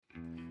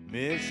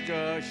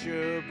Mishka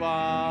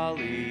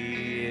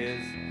Shabali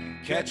is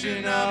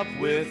catching up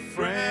with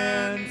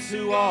friends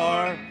who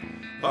are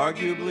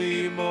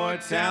arguably more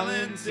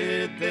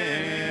talented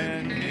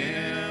than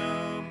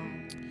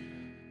him.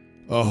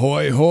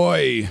 Ahoy,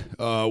 hoy.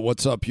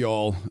 What's up,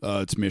 y'all?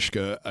 It's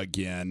Mishka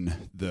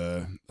again,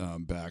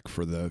 back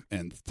for the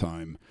nth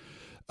time.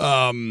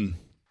 Got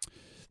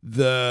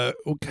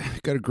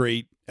a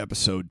great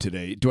episode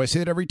today. Do I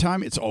say it every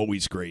time? It's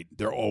always great.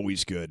 They're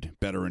always good,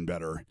 better and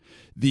better.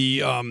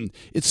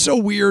 It's so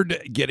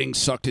weird getting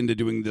sucked into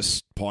doing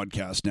this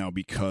podcast now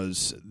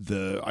because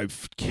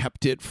I've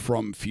kept it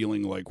from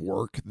feeling like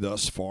work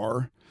thus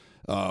far,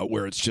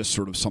 where it's just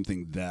sort of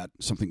something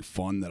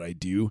fun that I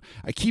do.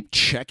 I keep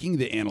checking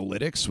the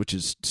analytics, which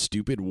is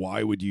stupid.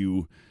 Why would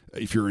you,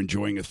 if you're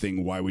enjoying a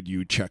thing, why would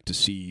you check to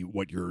see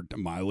what your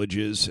mileage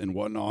is and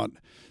whatnot?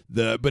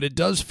 But it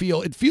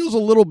feels a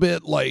little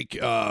bit like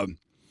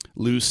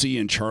Lucy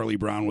and Charlie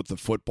Brown with the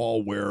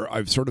football, where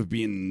I've sort of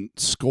been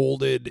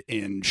scolded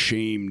and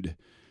shamed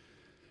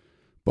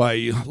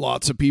by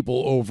lots of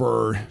people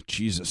over,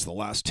 the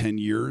last 10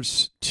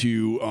 years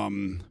to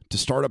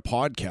start a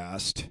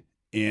podcast.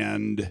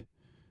 And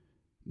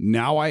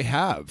now I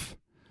have.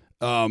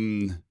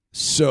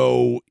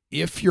 So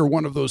if you're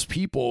one of those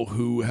people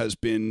who has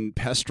been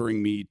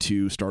pestering me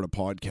to start a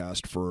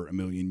podcast for a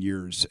million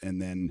years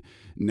and then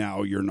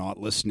now you're not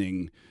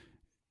listening,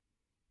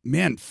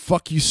 man,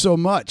 fuck you so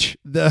much.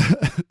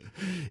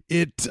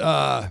 It's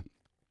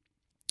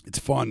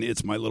fun.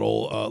 It's my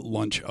little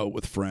lunch out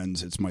with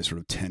friends. It's my sort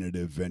of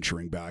tentative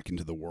venturing back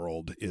into the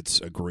world.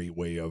 It's a great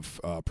way of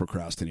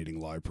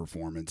procrastinating live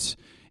performance.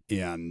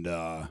 And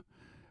I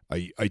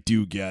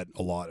do get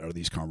a lot out of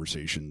these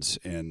conversations.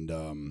 And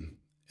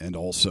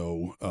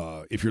also,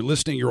 if you're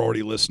listening, you're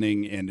already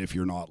listening. And if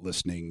you're not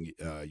listening,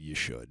 you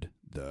should.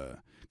 'Cause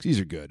these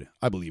are good.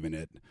 I believe in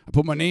it. I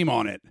put my name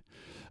on it.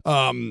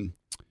 Our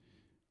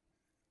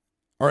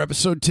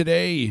episode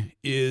today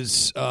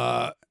is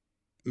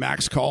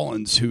Max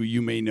Collins, who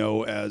you may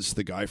know as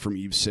the guy from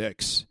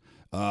Eve6.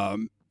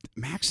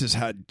 Max has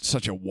had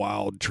such a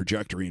wild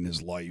trajectory in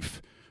his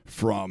life,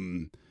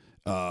 from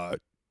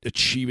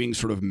achieving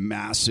sort of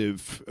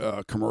massive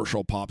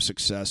commercial pop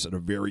success at a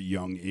very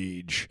young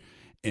age,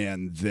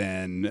 and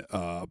then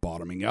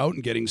bottoming out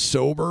and getting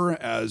sober,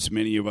 as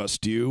many of us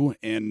do,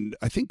 and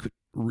I think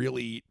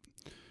really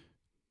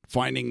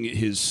finding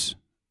his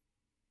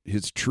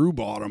true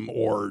bottom,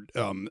 or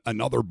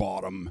another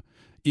bottom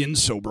in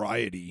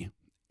sobriety,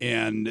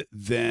 and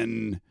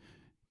then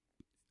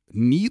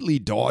neatly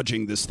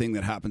dodging this thing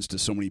that happens to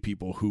so many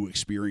people who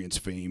experience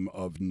fame,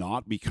 of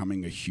not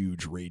becoming a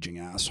huge raging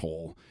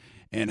asshole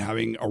and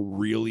having a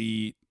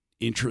really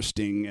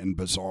interesting and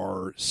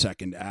bizarre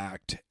second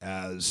act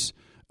as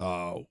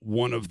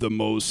one of the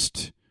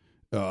most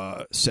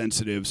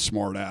sensitive,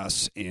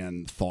 smartass,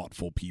 and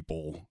thoughtful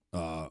people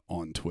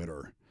on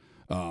Twitter.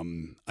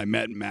 I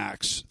met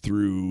Max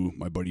through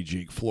my buddy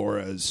Jake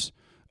Flores,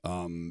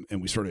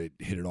 and we sort of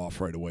hit it off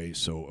right away.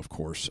 So, of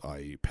course,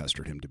 I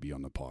pestered him to be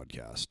on the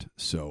podcast.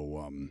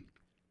 So,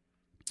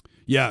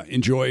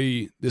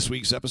 enjoy this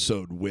week's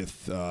episode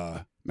with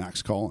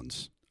Max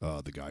Collins,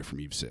 the guy from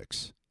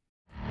Eve6.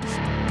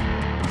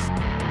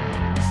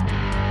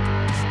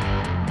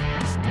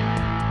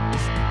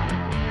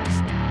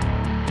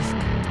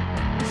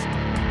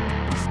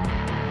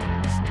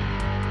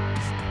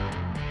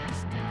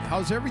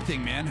 How's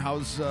everything, man?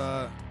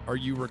 Are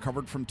you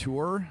recovered from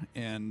tour?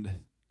 And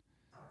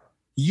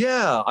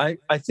yeah, I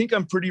think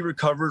I'm pretty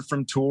recovered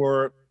from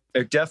tour.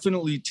 It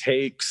definitely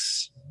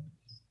takes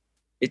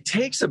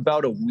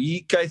about a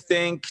week, I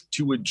think,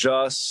 to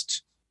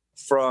adjust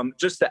from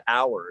just the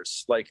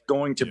hours, like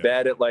going to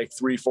bed at like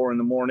 3-4 in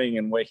the morning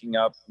and waking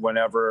up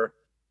whenever,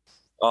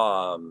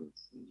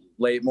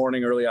 late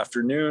morning, early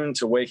afternoon,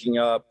 to waking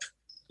up,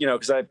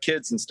 because I have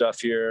kids and stuff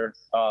here,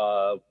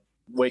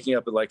 waking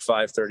up at like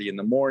 5:30 in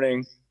the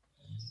morning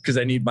because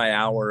I need my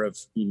hour of,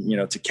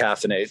 to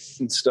caffeinate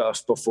and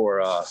stuff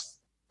before I'm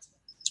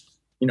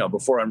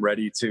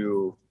ready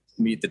to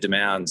meet the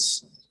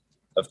demands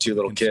of two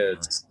little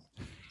kids.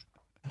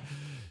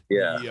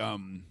 Yeah.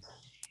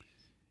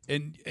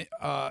 And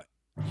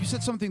you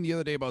said something the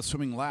other day about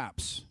swimming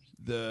laps.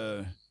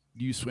 Do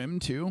you swim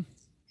too?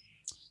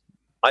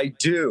 I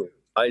do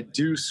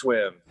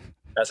swim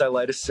as I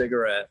light a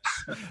cigarette.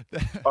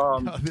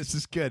 This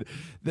is good.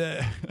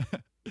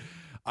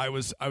 I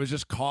was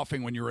just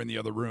coughing when you were in the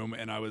other room,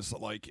 and I was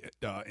like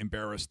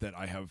embarrassed that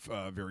I have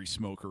a very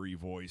smokery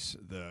voice,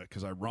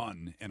 because I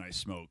run and I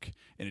smoke,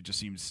 and it just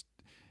seems,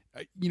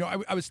 I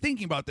was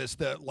thinking about this,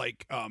 that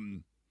like,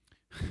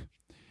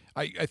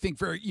 I think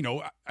I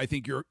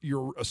think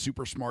you're a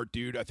super smart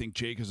dude. I think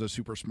Jake is a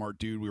super smart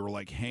dude. We were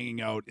like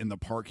hanging out in the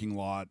parking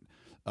lot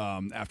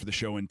after the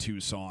show in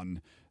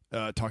Tucson,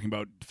 talking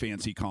about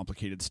fancy,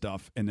 complicated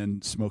stuff, and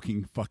then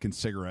smoking fucking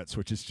cigarettes,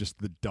 which is just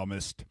the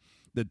dumbest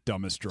drug.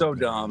 So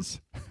dumb.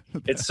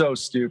 It's so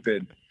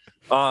stupid.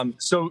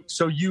 So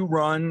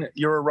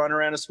you're a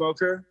runner and a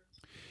smoker?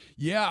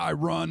 Yeah, I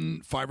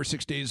run 5 or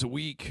 6 days a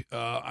week.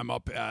 I'm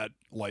up at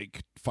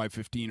like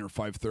 5:15 or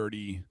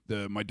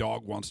 5:30. My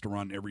dog wants to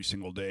run every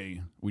single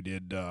day. We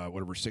did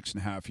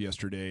 6.5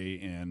 yesterday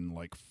and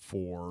like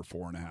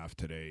 4.5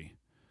 today.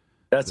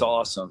 That's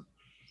awesome.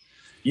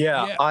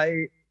 Yeah.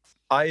 I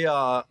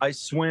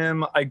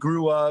swim. I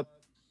grew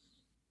up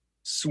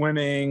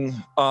swimming,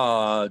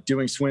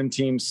 doing swim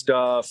team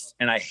stuff,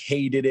 and I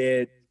hated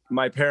it.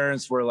 My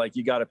parents were like,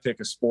 you got to pick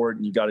a sport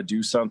and you got to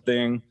do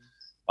something.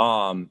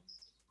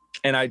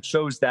 And I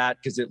chose that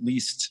because at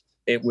least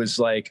it was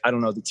like, I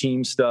don't know, the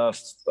team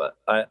stuff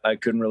I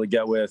couldn't really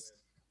get with,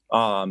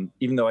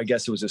 even though I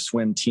guess it was a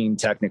swim team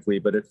technically,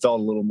 but it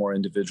felt a little more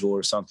individual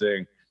or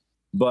something.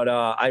 But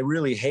I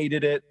really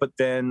hated it. But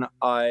then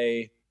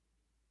I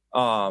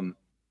did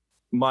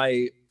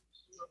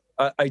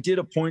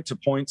a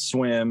point-to-point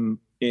swim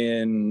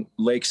in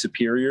Lake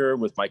Superior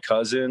with my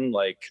cousin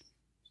like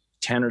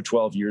 10 or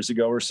 12 years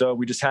ago or so.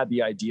 We just had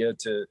the idea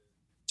to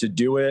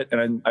do it.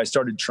 And I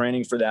started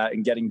training for that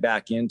and getting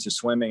back into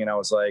swimming. And I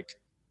was like,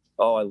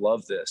 oh, I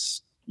love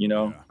this. You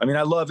know, yeah. I mean,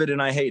 I love it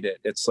and I hate it.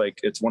 It's like,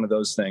 it's one of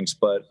those things,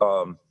 but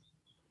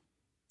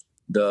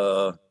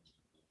the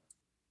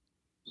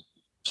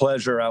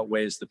pleasure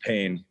outweighs the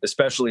pain,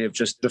 especially if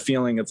just the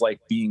feeling of like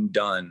being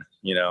done,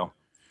 you know,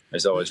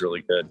 is always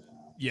really good.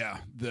 Yeah.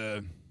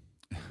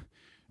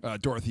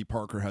 Dorothy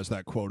Parker has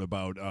that quote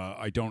about,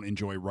 I don't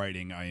enjoy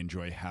writing. I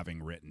enjoy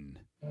having written.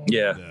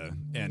 Yeah.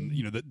 And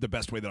you know, the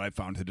best way that I've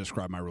found to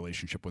describe my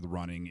relationship with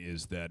running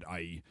is that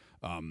I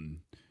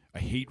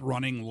hate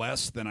running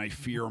less than I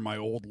fear my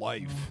old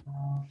life.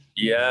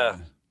 Yeah.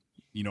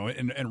 You know,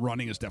 and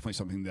running is definitely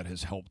something that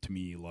has helped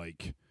me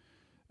like,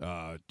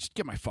 just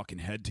get my fucking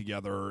head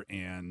together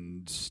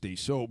and stay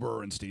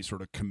sober and stay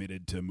sort of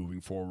committed to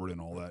moving forward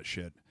and all that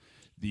shit.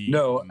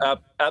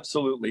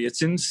 Absolutely.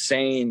 It's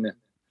insane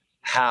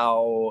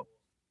how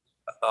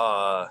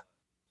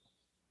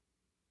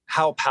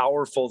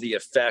powerful the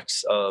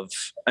effects of,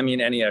 I mean,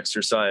 any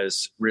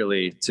exercise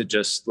really, to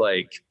just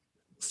like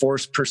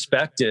force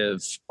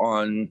perspective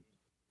on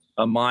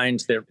a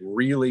mind that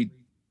really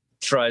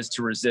tries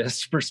to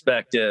resist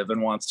perspective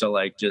and wants to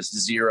like just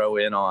zero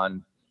in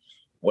on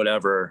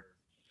whatever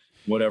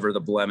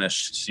the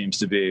blemish seems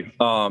to be.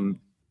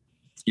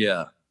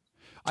 Yeah.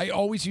 I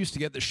always used to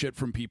get the shit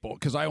from people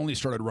because I only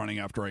started running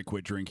after I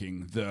quit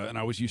drinking. And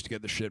I always used to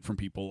get the shit from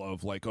people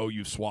of like, oh,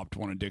 you've swapped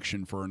one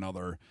addiction for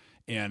another.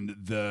 And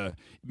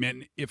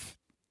if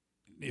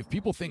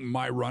people think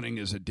my running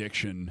is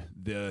addiction,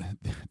 they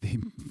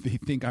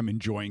think I'm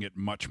enjoying it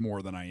much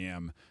more than I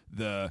am.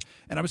 And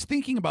I was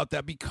thinking about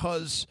that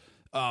because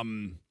I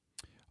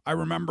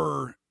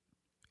remember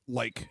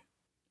like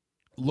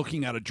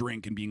looking at a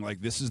drink and being like,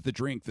 this is the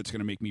drink that's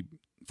going to make me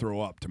throw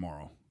up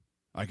tomorrow.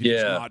 I could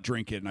just not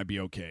drink it and I'd be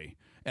okay.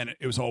 And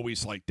it was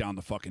always like down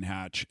the fucking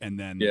hatch and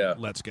then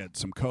let's get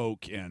some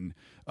Coke and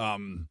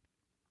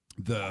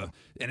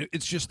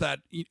it's just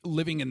that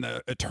living in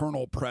the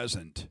eternal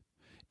present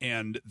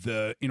and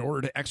in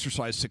order to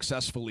exercise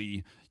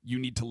successfully, you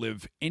need to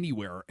live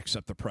anywhere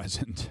except the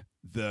present.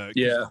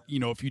 You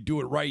know, if you do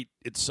it right,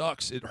 it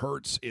sucks, it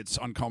hurts, it's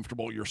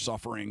uncomfortable, you're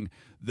suffering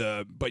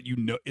but you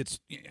know,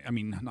 I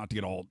mean, not to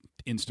get all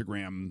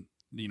Instagram,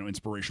 you know,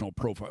 inspirational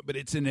profile, but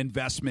it's an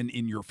investment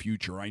in your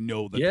future. I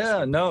know that.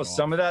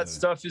 Some of that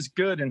stuff is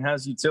good and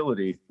has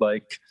utility,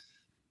 like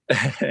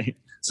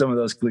some of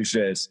those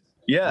cliches.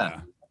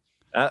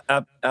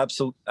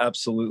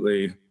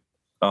 Absolutely.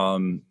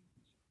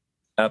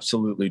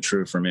 Absolutely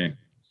true for me.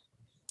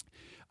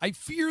 I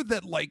fear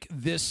that like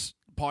this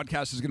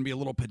podcast is going to be a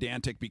little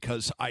pedantic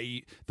because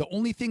the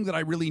only thing that I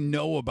really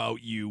know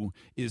about you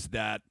is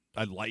that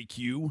I like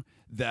you,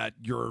 that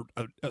you're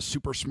a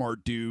super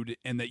smart dude,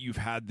 and that you've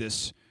had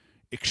this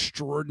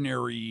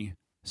extraordinary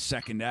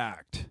second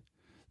act.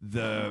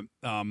 So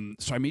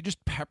I may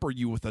just pepper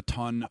you with a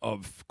ton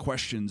of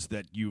questions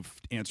that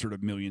you've answered a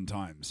million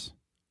times.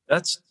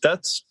 That's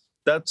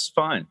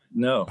fine.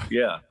 No,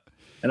 yeah.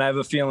 And I have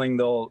a feeling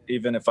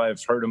even if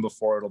I've heard them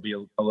before, it'll be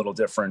a little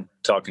different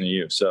talking to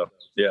you. So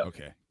yeah.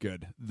 Okay,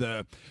 good.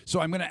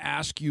 So I'm going to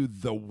ask you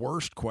the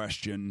worst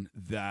question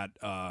that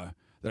I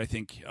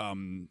think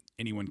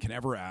anyone can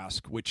ever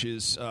ask, which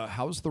is,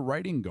 how's the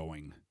writing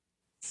going?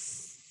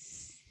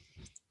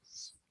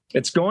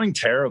 It's going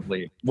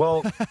terribly.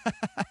 Well,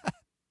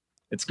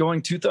 it's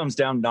going 2 thumbs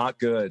down, not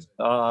good.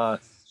 I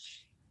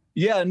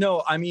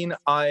mean,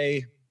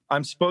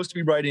 I'm supposed to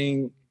be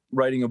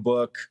writing a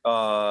book.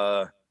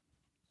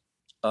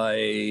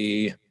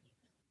 I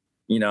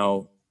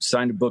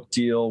signed a book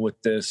deal with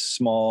this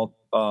small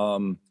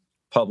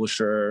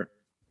publisher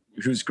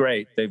who's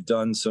great. They've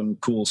done some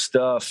cool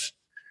stuff.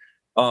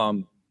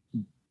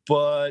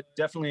 But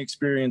definitely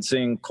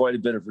experiencing quite a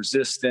bit of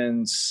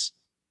resistance.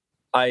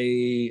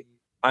 I'm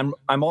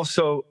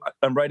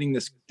writing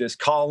this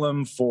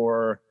column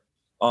for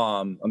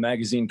a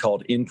magazine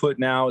called Input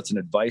now. It's an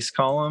advice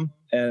column,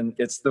 and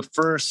it's the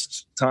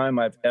first time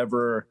I've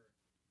ever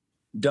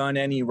done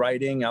any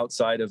writing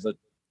outside of a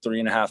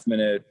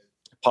 3.5-minute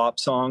pop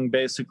song,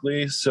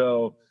 basically.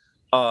 So,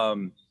 I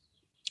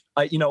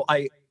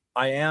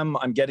I'm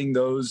getting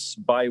those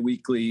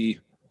bi-weekly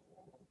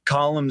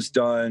columns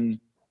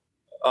done,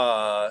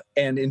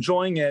 and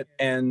enjoying it.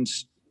 And,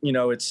 you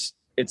know, it's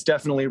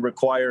definitely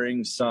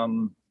requiring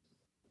some,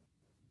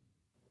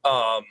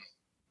 I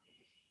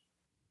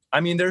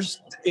mean,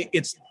 there's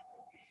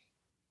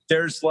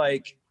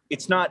like,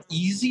 it's not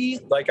easy.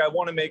 Like, I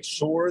want to make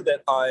sure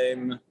that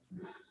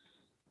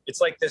it's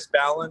like this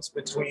balance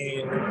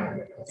between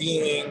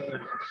being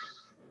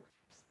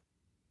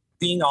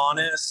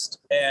honest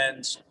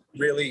and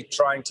really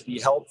trying to be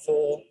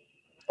helpful,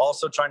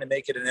 also trying to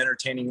make it an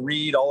entertaining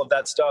read, all of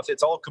that stuff.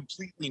 It's all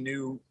completely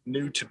new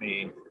to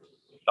me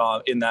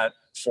in that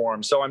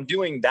form. So I'm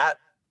doing that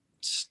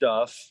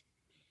stuff,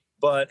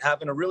 but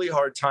having a really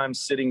hard time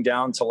sitting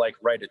down to like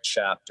write a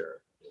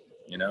chapter,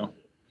 you know?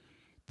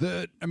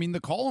 The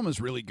column is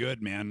really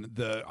good, man.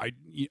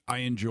 I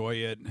enjoy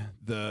it.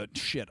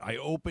 I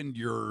opened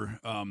your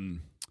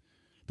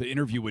the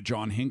interview with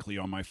John Hinckley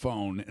on my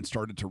phone and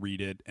started to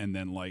read it, and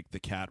then like the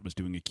cat was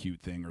doing a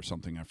cute thing or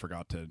something. I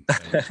forgot to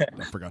finish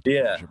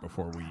it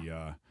before we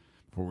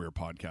were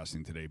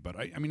podcasting today. But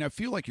I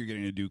feel like you're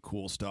getting to do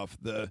cool stuff.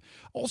 I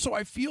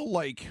feel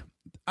like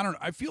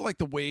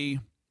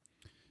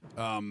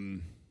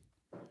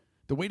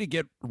the way to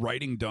get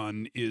writing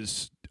done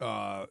is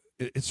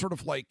it's sort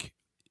of like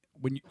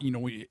when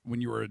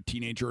you were a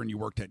teenager and you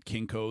worked at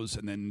Kinko's,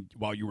 and then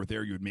while you were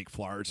there you would make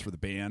flyers for the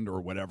band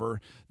or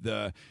whatever.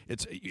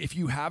 If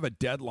you have a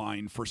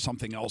deadline for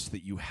something else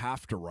that you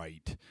have to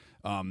write,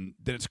 then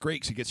it's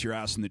great because it gets your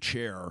ass in the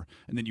chair,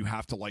 and then you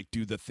have to like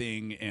do the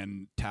thing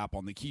and tap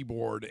on the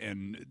keyboard,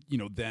 and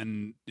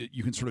then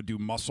you can sort of do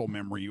muscle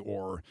memory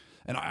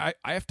and I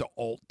have to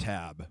alt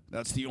tab.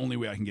 That's the only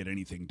way I can get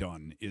anything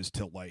done, is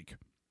to like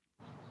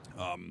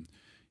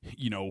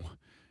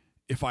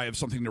if I have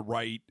something to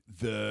write,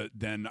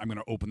 then I'm going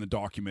to open the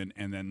document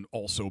and then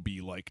also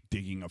be like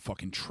digging a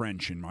fucking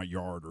trench in my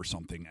yard or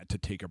something to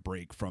take a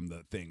break from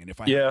the thing. And if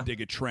I have to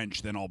dig a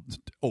trench, then I'll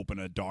open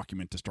a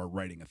document to start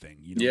writing a thing.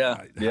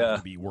 I have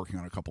to be working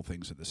on a couple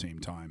things at the same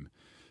time.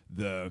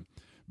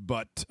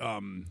 It's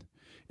I'm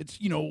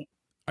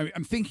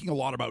thinking a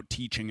lot about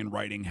teaching and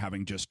writing,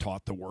 having just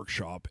taught the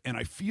workshop, and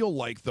I feel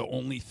like the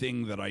only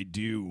thing that I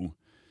do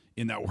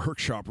in that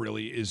workshop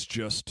really is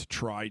just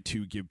try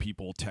to give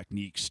people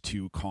techniques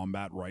to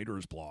combat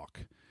writer's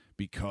block,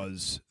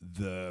 because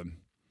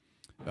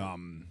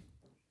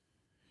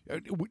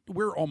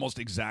we're almost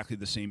exactly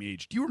the same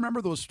age. Do you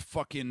remember those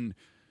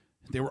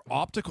they were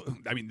optical,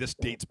 this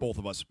dates both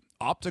of us,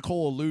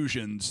 optical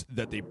illusions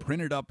that they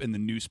printed up in the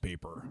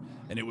newspaper,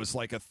 and it was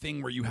like a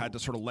thing where you had to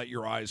sort of let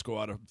your eyes go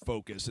out of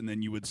focus, and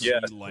then you would see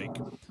like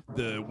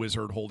the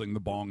wizard holding the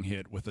bong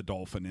hit with a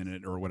dolphin in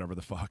it or whatever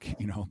the fuck,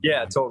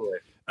 Yeah, totally.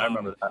 I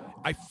remember that.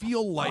 I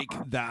feel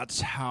like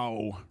that's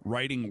how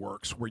writing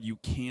works, where you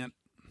can't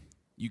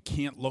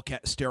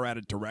stare at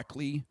it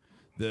directly.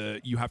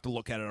 You have to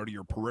look at it out of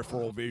your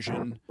peripheral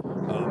vision.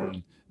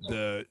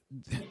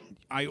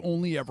 I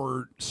only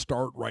ever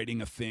start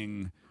writing a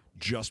thing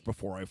just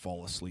before I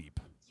fall asleep.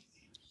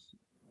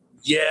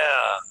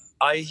 Yeah,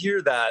 I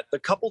hear that. The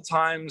couple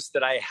times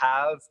that I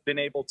have been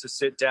able to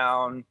sit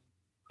down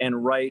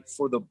and write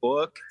for the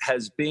book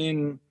has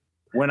been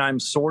when I'm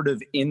sort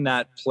of in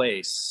that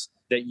place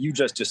that you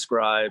just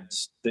described,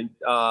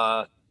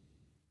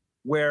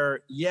 where,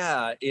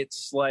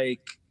 it's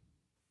like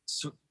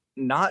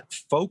not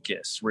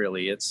focus,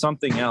 really. It's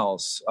something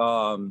else.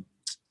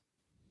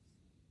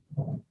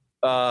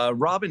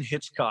 Robin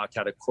Hitchcock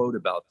had a quote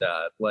about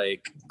that,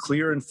 like,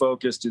 clear and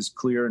focused is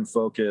clear and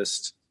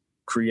focused.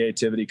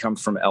 Creativity comes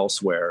from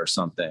elsewhere or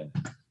something.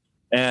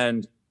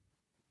 And,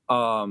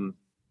 but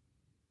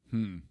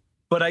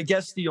I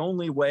guess the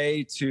only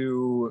way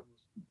to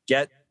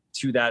get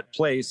to that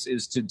place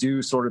is to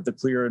do sort of the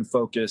clear and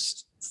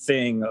focused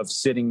thing of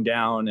sitting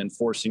down and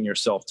forcing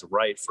yourself to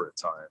write for a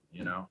time,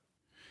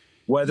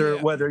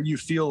 whether you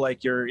feel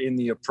like you're in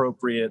the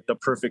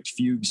perfect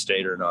fugue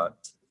state or not.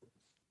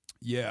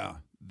 Yeah.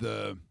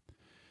 There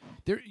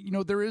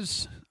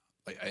is,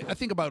 I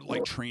think about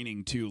like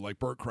training too. Like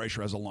Bert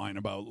Kreischer has a line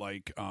about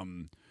like,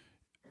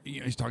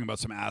 he's talking about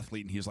some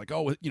athlete, and he's like,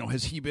 oh,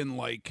 has he been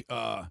like,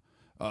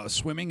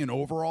 swimming in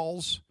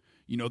overalls,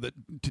 that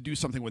to do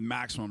something with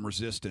maximum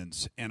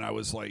resistance. And I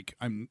was like,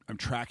 I'm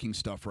tracking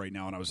stuff right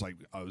now. And I was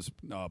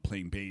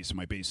playing bass, and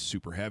my bass is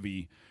super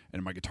heavy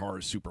and my guitar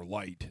is super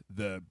light.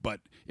 But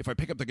if I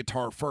pick up the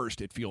guitar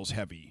first, it feels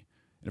heavy.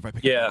 And if I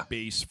pick up the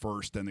bass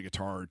first, then the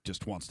guitar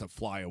just wants to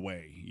fly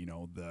away,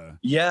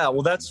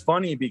 well, that's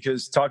funny,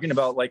 because talking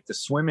about like the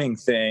swimming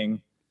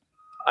thing,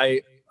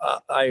 I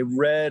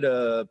read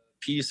a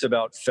piece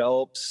about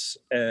Phelps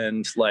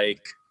and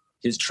like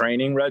his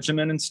training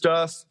regimen and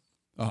stuff.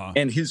 Uh-huh.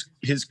 And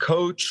his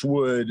coach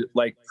would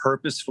like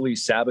purposefully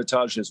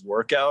sabotage his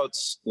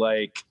workouts.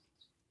 Like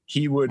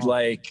he would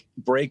like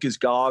break his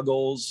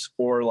goggles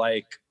or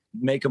like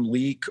make them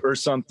leak or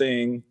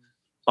something.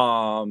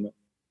 There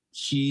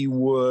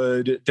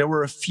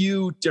were a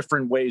few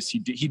different ways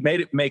he'd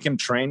make him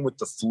train with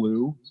the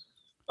flu,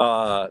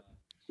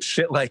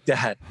 shit like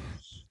that,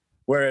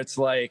 where it's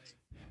like,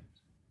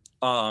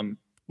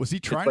 Was he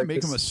trying like to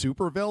make him a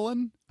super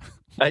villain?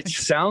 It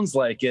sounds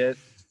like it,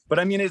 but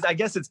I mean, I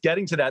guess it's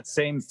getting to that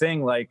same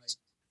thing. Like,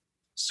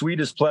 sweet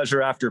is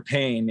pleasure after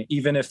pain,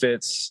 even if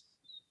it's,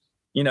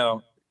 you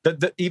know,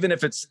 even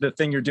if it's the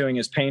thing you're doing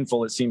is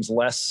painful, it seems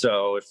less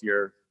so if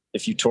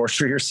you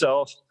torture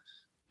yourself.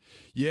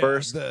 Yeah.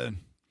 First.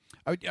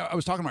 I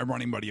was talking to my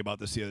running buddy about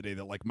this the other day,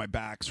 that like my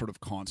back sort of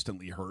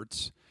constantly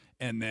hurts.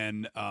 And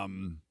then,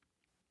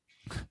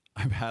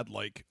 I've had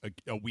like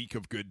a week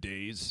of good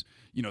days,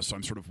 you know, so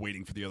I'm sort of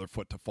waiting for the other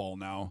foot to fall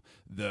now.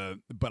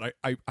 But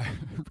I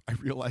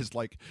realized,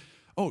 like,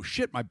 oh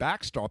shit, my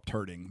back stopped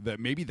hurting.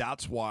 Maybe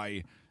that's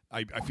why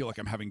I feel like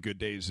I'm having good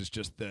days, is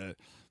just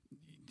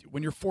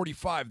when you're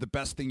 45, the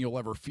best thing you'll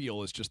ever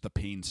feel is just the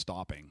pain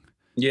stopping.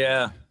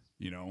 Yeah.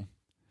 You know,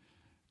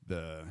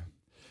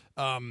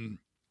 and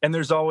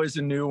there's always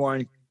a new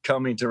one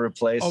coming to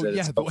replace it.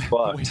 Yeah,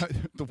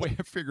 the way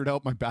I figured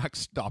out my back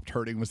stopped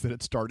hurting was that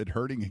it started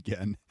hurting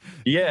again.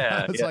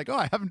 Yeah. It's like, oh,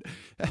 I haven't.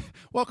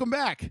 Welcome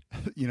back.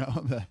 You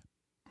know,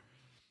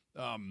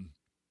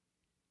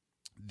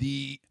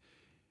 the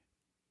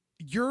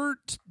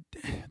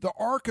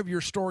arc of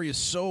your story is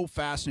so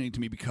fascinating to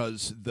me,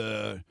 because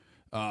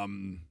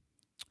I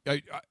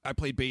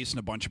played bass in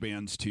a bunch of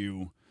bands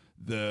too.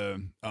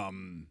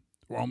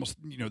 We're almost,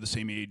 you know, the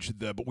same age,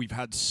 but we've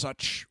had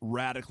such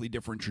radically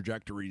different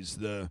trajectories.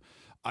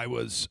 I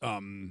was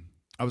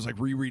like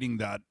rereading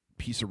that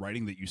piece of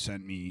writing that you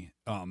sent me,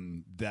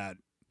 that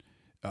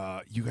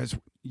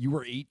you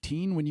were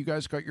 18 when you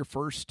guys got your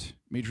first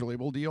major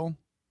label deal.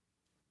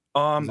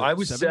 I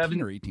was 17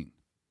 or 18.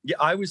 Yeah,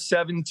 I was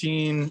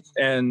 17,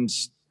 and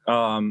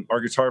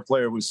our guitar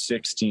player was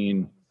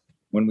 16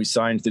 when we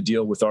signed the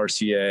deal with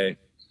RCA,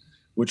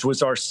 which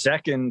was our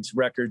second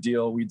record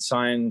deal. We'd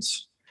signed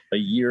a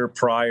year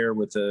prior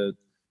with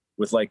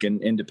like an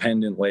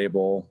independent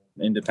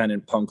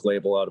punk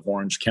label out of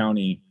Orange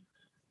County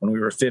when we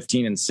were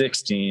 15 and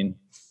 16.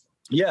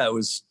 Yeah, it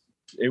was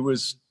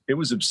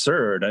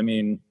absurd. I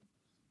mean,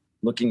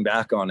 looking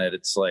back on it,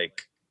 it's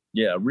like,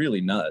 yeah,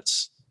 really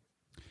nuts.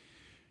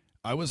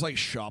 I was like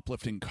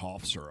shoplifting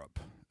cough syrup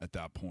at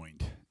that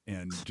point,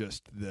 and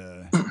just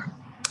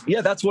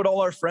yeah, that's what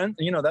all our friends,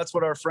 you know, that's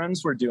what our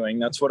friends were doing.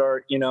 That's what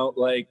our, you know,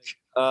 like,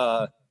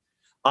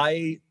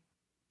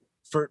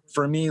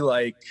 for me,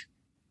 like,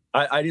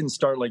 I didn't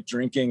start like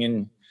drinking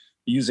and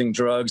using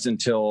drugs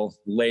until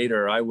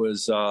later. I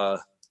was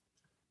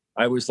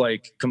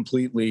like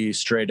completely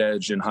straight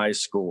edge in high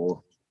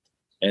school,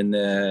 and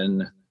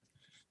then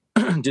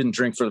didn't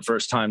drink for the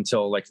first time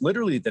till like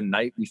literally the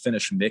night we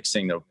finished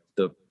mixing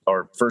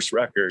our first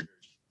record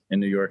in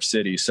New York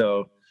City.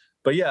 So,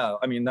 but yeah,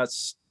 I mean,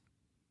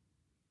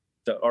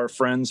 our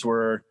friends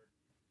were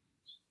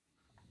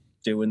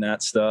doing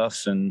that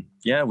stuff, and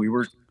yeah, we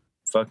were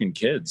fucking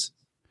kids.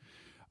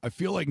 I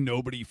feel like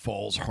nobody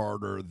falls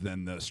harder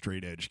than the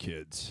straight edge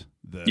kids.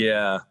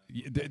 Yeah.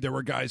 There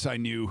were guys I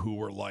knew who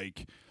were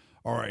like,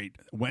 all right,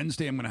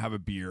 Wednesday I'm going to have a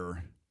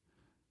beer.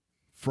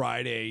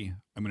 Friday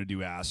I'm going to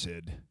do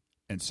acid.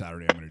 And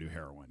Saturday I'm going to do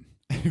heroin.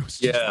 It was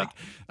just like,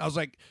 I was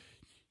like,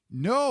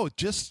 no,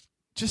 just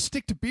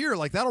stick to beer.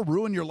 Like, that'll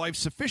ruin your life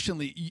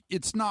sufficiently.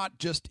 It's not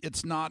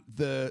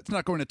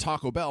going to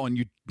Taco Bell and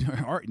you,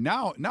 all right,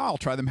 now I'll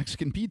try the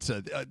Mexican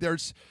pizza.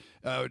 There's,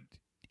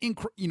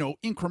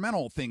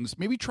 incremental things.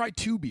 Maybe try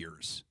 2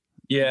 beers.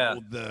 Yeah.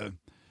 You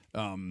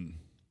know,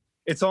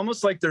 it's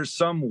almost like there's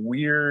some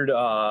weird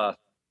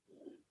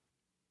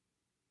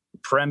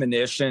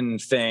premonition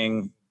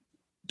thing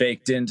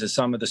baked into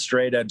some of the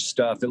straight edge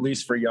stuff, at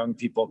least for young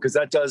people, because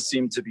that does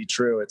seem to be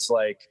true. It's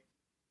like,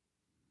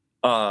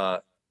 I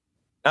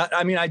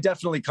mean, I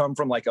definitely come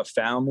from like a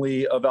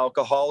family of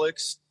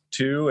alcoholics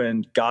too,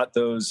 and got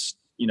those,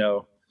 you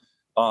know,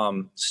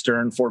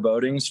 stern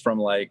forebodings from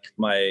like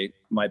my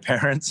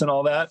parents and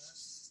all that,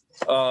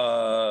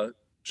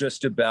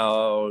 just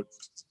about,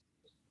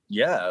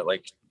 yeah,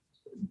 like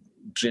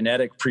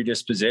genetic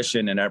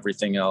predisposition and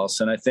everything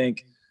else. And I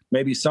think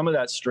maybe some of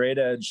that straight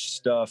edge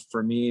stuff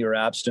for me, or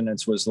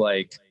abstinence, was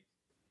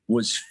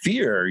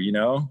fear, you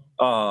know,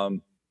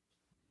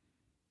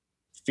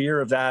 fear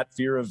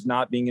of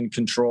not being in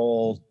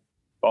control,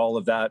 all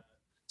of that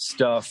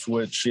stuff,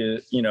 which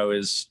is, you know,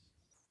 is,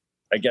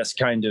 I guess,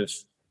 kind of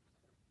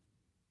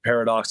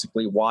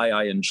paradoxically why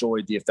I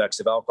enjoyed the effects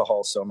of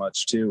alcohol so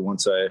much too.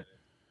 Once I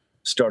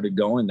started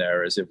going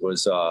there, as it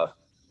was,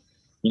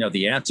 you know,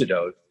 the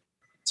antidote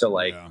to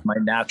like my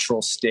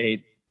natural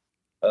state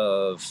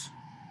of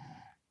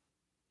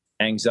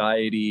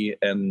anxiety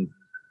and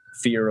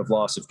fear of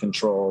loss of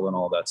control and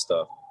all that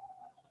stuff.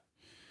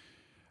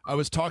 I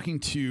was talking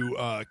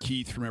to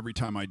Keith from Every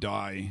Time I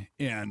Die,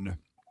 and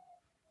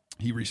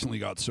he recently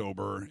got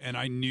sober, and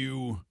I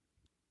knew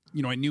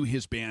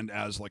his band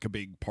as like a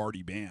big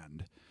party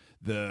band.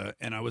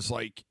 And I was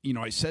like, you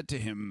know, I said to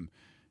him,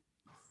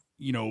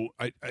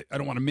 I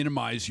don't want to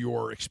minimize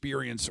your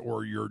experience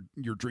or your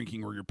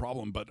drinking or your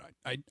problem, but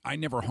I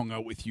never hung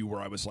out with you where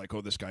I was like,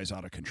 oh, this guy's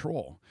out of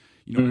control.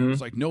 It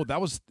was like, no,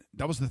 that was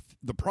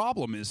the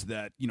problem is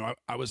that,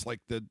 I was like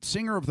the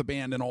singer of the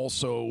band and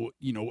also,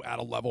 at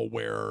a level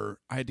where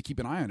I had to keep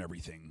an eye on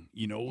everything,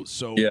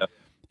 so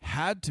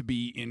had to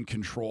be in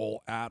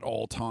control at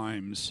all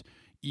times,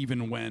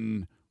 even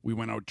when we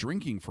went out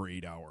drinking for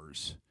 8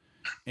 hours.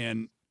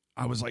 And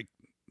I was like,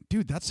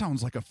 dude, that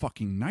sounds like a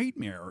fucking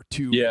nightmare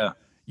to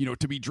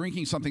be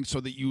drinking something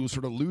so that you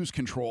sort of lose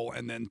control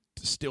and then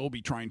still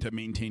be trying to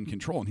maintain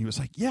control. And he was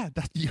like, yeah,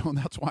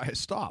 that's why I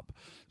stopped.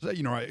 So,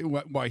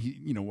 why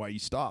he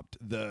stopped.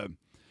 Do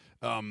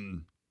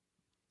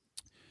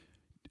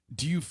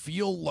you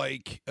feel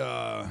like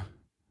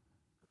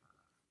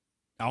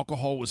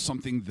alcohol was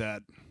something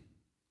that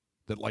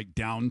like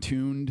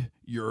down-tuned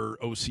your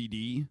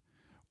OCD,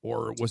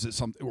 or was it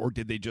something, or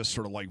did they just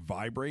sort of like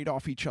vibrate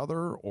off each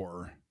other,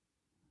 or?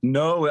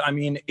 No, I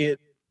mean, it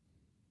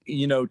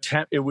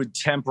would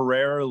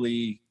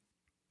temporarily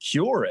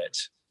cure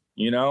it,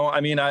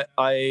 I mean,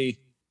 I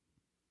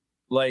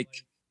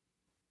like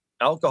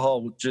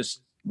alcohol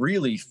just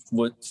really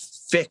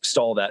fixed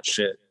all that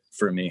shit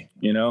for me,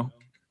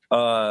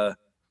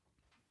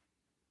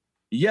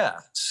 yeah.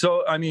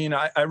 So, I mean,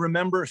 I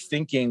remember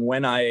thinking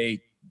when I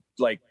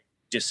like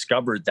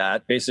discovered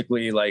that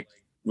basically, like,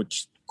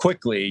 which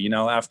quickly,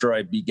 after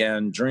I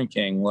began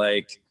drinking,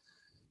 like,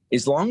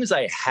 as long as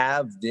I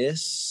have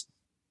this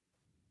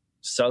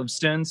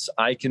substance,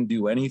 I can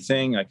do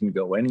anything. I can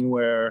go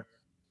anywhere.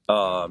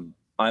 I'm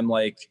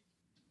like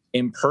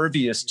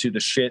impervious to the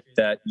shit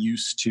that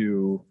used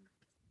to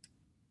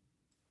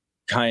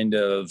kind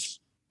of,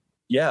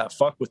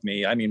 fuck with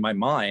me. I mean, my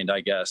mind,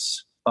 I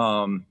guess.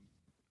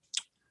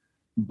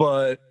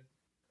 But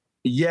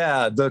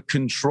yeah, the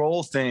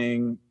control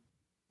thing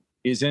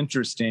is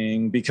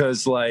interesting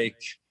because,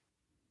 like,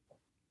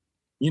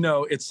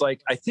 it's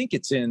like, I think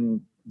it's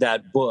in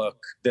that book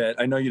that,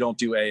 I know you don't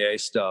do AA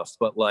stuff,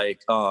 but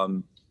like,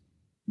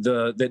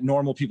 that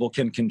normal people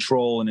can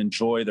control and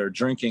enjoy their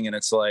drinking. And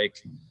it's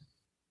like,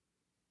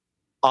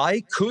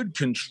 I could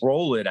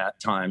control it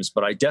at times,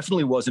 but I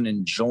definitely wasn't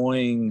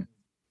enjoying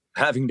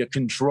having to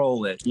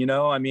control it.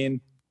 I mean,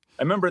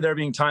 I remember there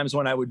being times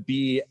when I would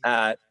be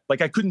at,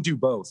 like, I couldn't do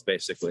both,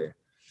 basically.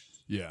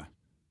 Yeah.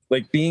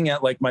 Like being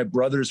at like my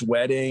brother's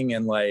wedding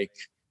and like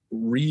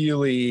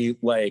really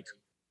like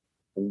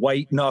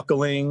white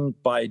knuckling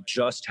by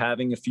just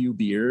having a few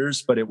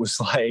beers, but it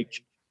was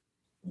like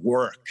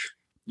work,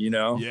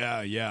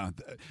 Yeah.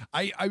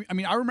 I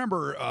mean, I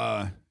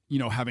remember,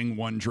 having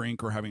one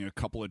drink or having a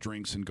couple of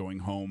drinks and going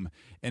home,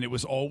 and it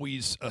was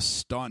always a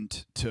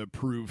stunt to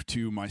prove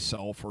to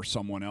myself or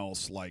someone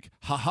else, like,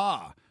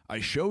 haha, I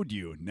showed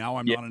you. Now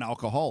I'm not an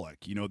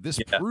alcoholic. This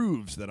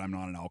proves that I'm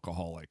not an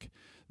alcoholic.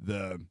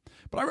 But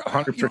I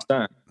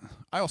 100%.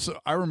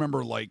 I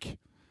remember like,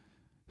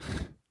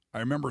 I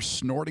remember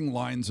snorting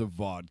lines of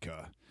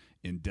vodka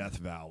in Death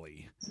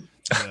Valley.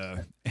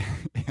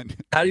 And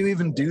how do you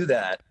even do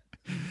that?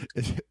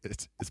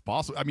 It's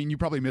possible. I mean, you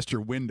probably missed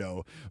your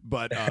window,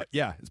 but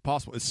yeah, it's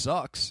possible. It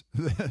sucks.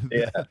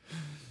 Yeah.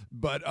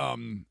 But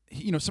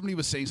somebody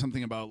was saying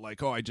something about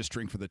like, oh, I just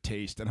drink for the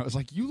taste, and I was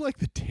like, you like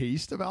the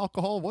taste of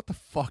alcohol? What the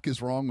fuck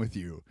is wrong with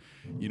you?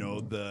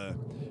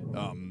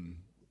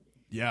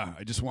 Yeah,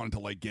 I just wanted to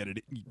like get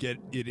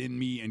it in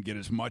me and get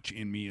as much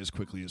in me as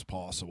quickly as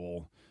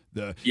possible.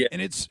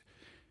 And it's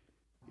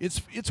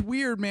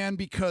weird, man,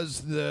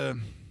 because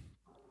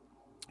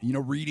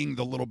reading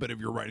the little bit of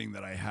your writing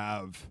that I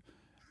have,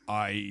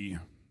 I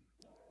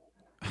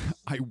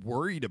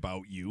worried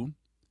about you.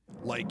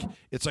 Like,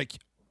 it's like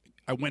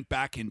I went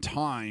back in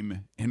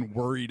time and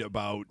worried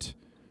about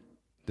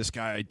this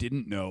guy I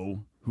didn't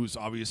know, who's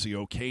obviously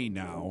okay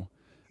now.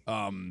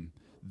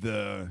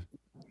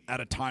 At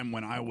a time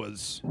when I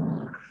was,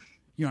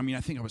 I mean,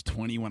 I think I was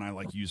 20 when I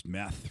like used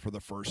meth for the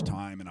first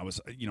time, and I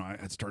was, I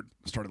had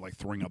started like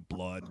throwing up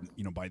blood,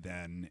 by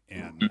then,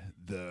 and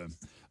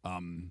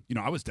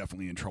I was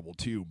definitely in trouble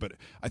too. But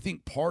I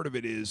think part of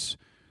it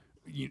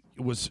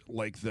was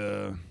like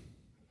that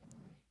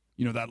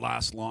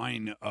last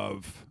line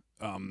of,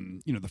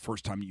 the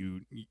first time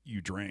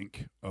you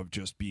drank, of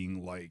just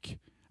being like,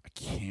 I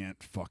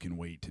can't fucking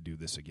wait to do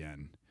this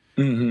again.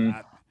 Mm-hmm.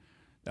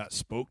 That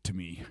spoke to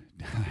me.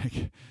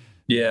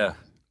 Yeah.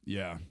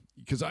 Yeah.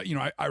 Because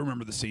I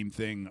remember the same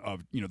thing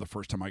of, the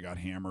first time I got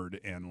hammered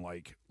and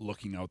like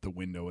looking out the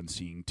window and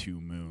seeing two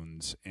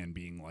moons and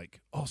being like,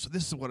 oh, so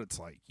this is what it's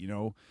like,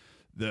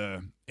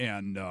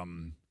 and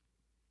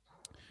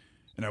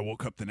I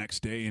woke up the next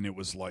day and it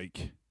was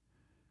like,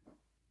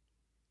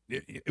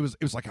 it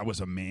was like I was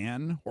a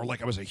man, or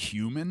like I was a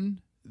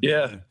human.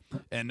 Yeah.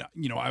 And,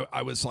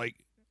 I was like,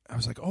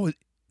 oh,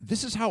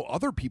 this is how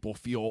other people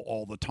feel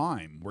all the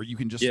time, where you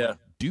can just like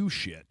do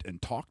shit and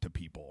talk to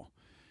people.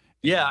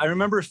 Yeah, I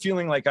remember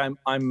feeling like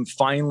I'm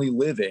finally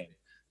living.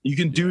 You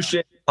can do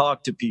shit,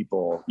 talk to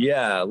people.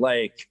 Yeah,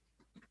 like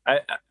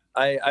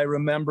I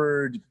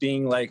remembered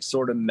being like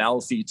sort of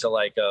mouthy to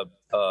like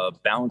a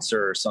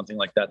bouncer or something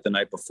like that the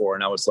night before.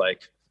 And I was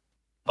like,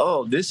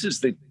 oh, this is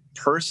the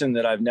person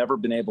that I've never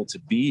been able to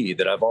be,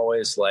 that I've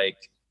always like,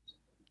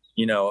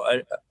 you know,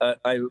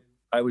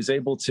 I was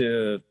able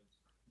to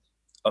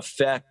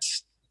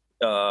affect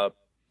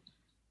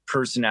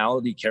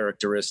personality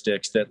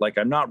characteristics that like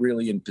I'm not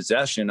really in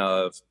possession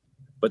of,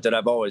 but that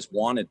I've always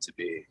wanted to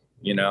be,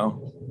 you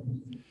know?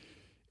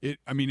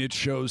 It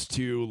shows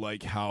too,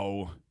 like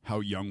how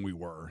young we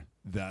were,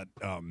 that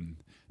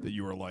that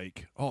you were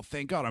like, oh,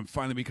 thank God I'm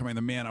finally becoming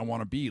the man I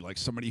want to be, like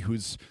somebody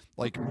who's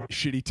like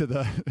shitty to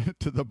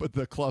the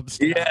the club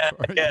staff. Yeah,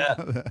 or, yeah.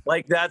 You know,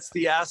 like that's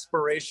the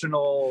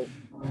aspirational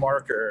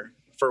marker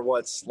for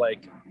what's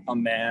like a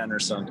man or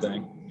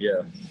something.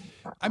 Yeah.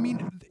 I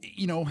mean,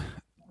 you know,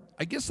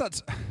 I guess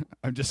that's.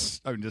 I'm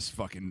just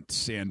fucking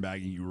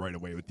sandbagging you right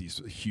away with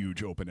these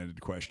huge open-ended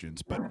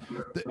questions.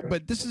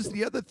 But this is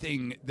the other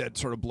thing that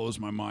sort of blows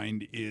my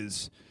mind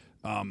is,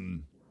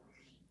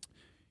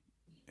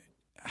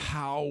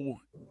 how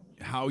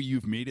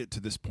you've made it to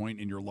this point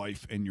in your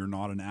life and you're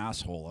not an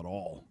asshole at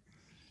all.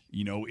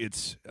 You know,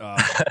 it's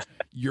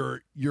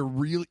you're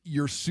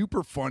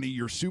super funny,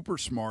 you're super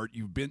smart,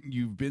 you've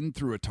been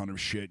through a ton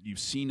of shit, you've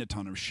seen a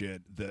ton of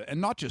shit,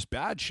 and not just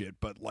bad shit,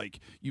 but like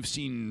you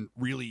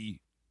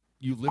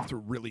lived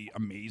through really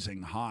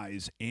amazing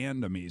highs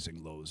and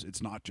amazing lows.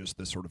 It's not just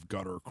the sort of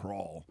gutter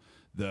crawl.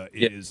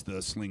 It is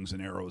the slings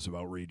and arrows of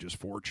outrageous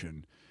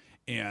fortune.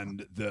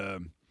 And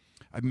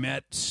I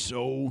met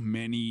so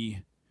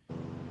many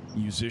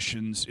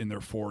musicians in their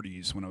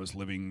 40s when I was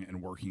living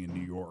and working in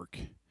New York,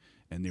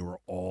 and they were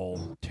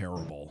all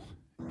terrible.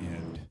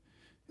 And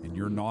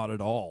you're not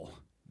at all.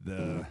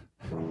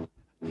 How'd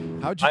you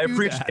I do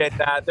appreciate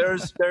that.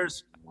 There's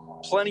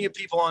plenty of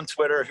people on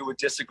Twitter who would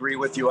disagree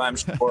with you, I'm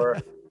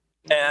sure.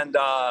 And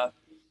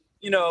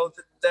you know,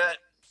 that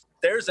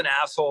there's an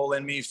asshole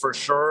in me for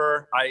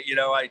sure.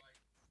 I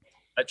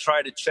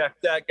try to check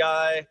that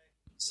guy.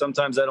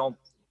 Sometimes I don't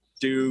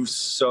do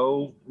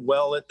so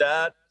well at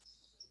that.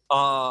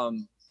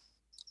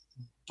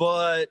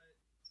 But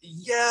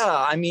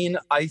yeah, I mean,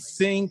 I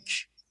think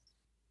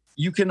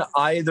you can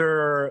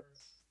either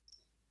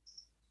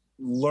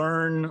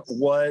learn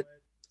what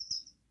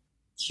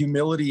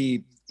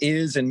humility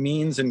is and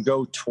means and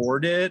go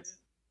toward it.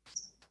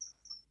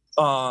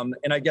 And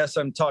I guess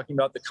I'm talking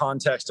about the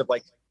context of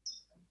like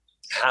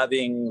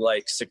having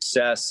like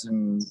success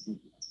and,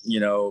 you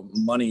know,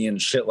 money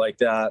and shit like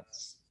that.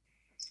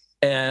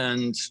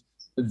 And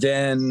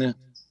then,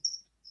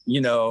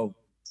 you know,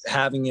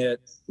 having it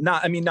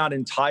not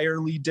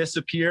entirely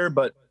disappear,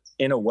 but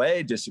in a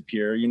way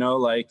disappear, you know,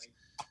 like,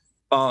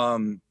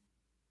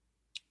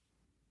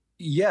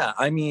 yeah,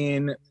 I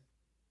mean,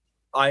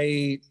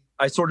 I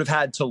sort of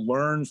had to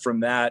learn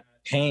from that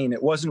pain.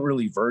 It wasn't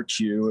really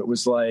virtue. It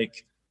was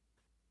like,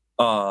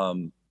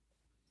 you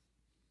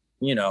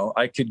know,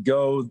 I could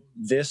go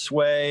this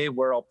way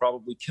where I'll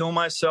probably kill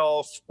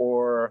myself,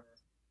 or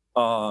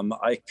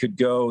I could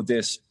go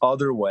this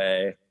other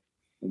way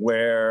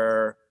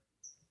where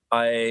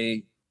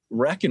I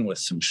reckon with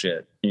some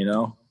shit, you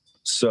know?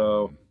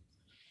 So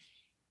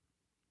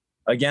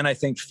again, I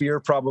think fear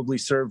probably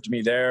served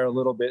me there a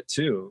little bit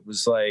too. It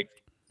was like,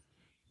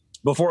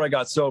 before I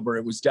got sober,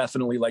 it was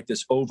definitely like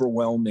this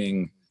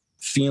overwhelming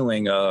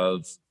feeling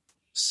of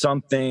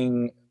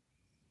something.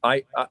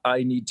 I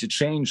need to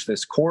change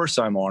this course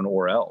I'm on,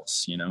 or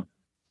else, you know?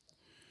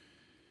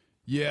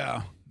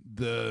 Yeah.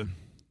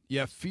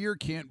 Fear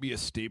can't be a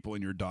staple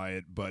in your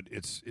diet, but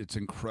it's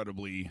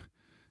incredibly,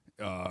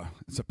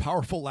 it's a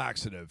powerful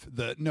laxative.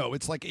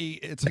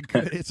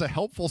 It's a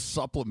helpful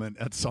supplement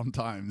at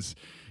sometimes,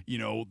 you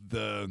know,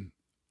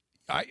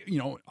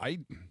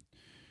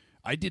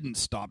 I didn't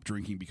stop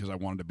drinking because I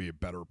wanted to be a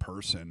better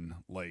person.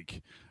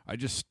 Like I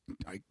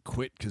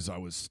quit because I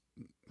was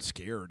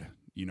scared,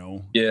 you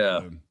know?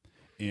 Yeah.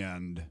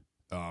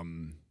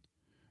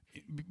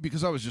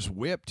 Because I was just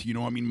whipped, you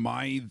know, I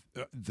mean,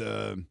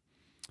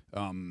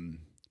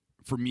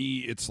 for me,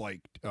 it's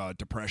like,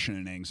 depression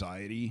and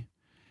anxiety.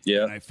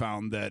 Yeah. And I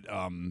found that,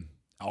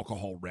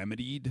 alcohol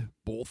remedied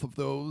both of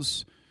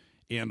those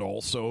and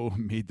also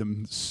made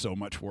them so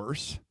much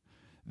worse.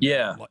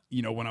 Yeah.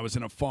 You know, when I was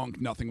in a funk,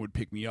 nothing would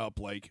pick me up.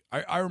 Like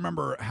I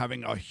remember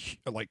having I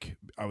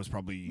was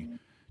probably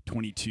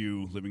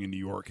 22 living in New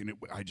York, and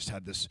I just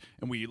had this,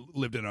 and we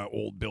lived in an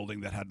old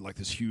building that had like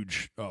this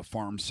huge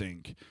farm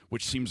sink,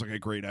 which seems like a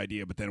great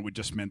idea, but then it would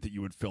just meant that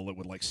you would fill it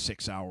with like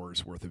 6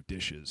 hours worth of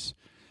dishes.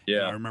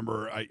 Yeah. And I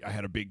remember I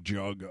had a big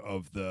jug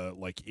of the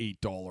like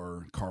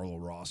 $8 Carlo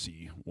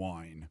Rossi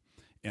wine.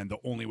 And the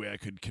only way I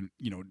could,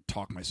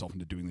 talk myself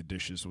into doing the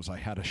dishes was I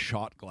had a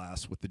shot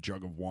glass with the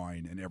jug of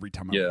wine, and every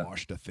time I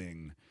washed a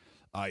thing,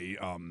 I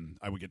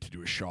would get to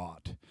do a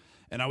shot.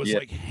 And I was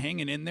like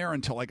hanging in there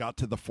until I got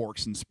to the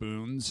forks and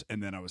spoons,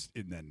 and then it was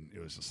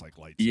just like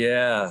lights.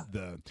 Yeah.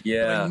 But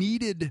I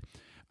needed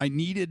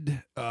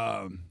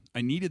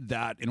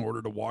that in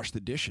order to wash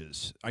the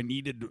dishes. I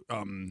needed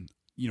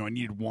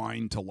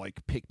wine to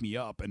like pick me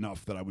up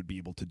enough that I would be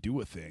able to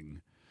do a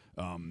thing.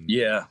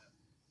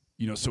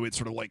 So it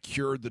sort of like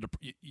cured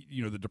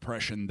the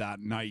depression that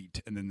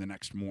night, and then the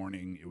next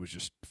morning it was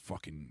just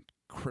fucking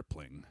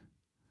crippling.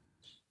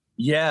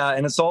 Yeah,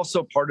 and it's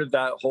also part of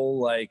that whole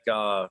like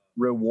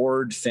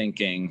reward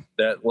thinking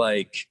that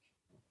like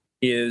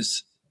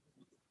is,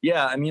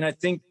 yeah, I mean, I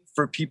think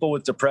for people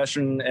with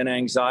depression and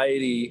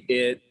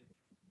anxiety,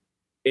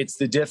 it's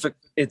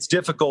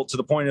difficult to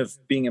the point of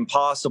being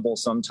impossible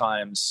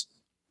sometimes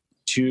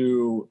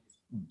to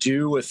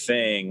do a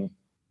thing,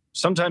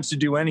 sometimes to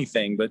do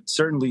anything, but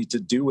certainly to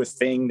do a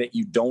thing that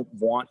you don't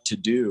want to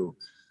do,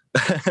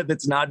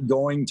 that's not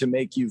going to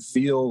make you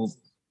feel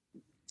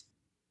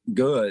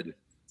good.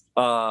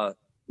 But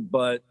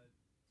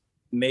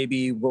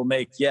maybe will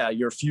make,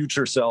 your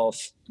future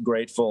self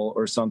grateful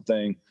or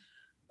something.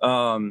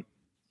 I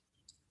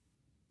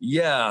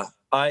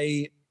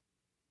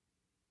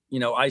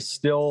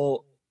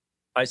still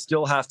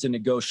have to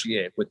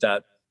negotiate with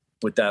that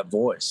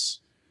voice.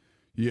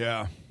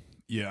 Yeah.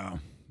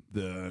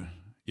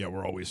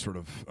 We're always sort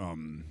of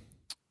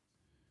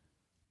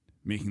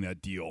making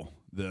that deal.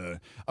 I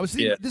was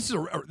thinking this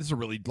is a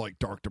really like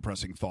dark,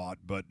 depressing thought,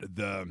 but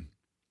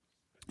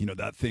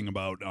that thing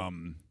about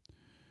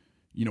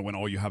when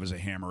all you have is a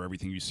hammer,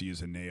 everything you see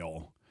is a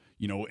nail.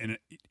 And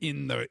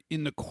in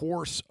the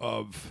course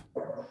of,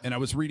 and I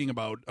was reading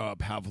about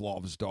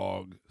Pavlov's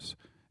dogs,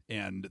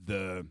 and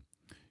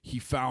he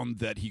found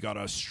that he got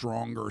a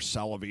stronger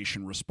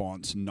salivation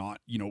response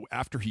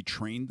after he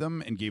trained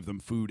them and gave them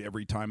food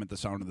every time at the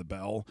sound of the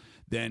bell.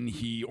 Then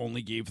he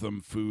only gave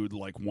them food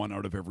like 1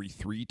 out of every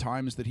 3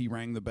 times that he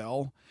rang the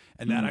bell,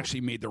 and that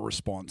actually made the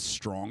response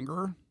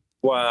stronger.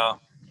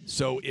 Wow.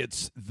 So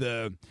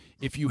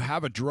if you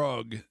have a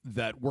drug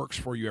that works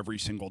for you every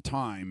single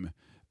time,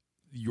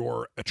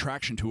 your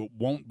attraction to it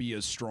won't be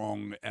as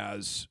strong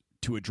as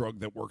to a drug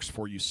that works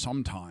for you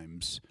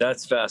sometimes.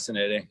 That's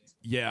fascinating.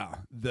 Yeah.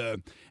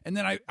 And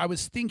then I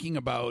was thinking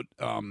about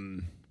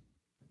because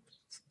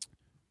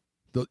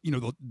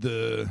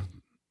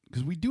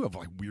we do have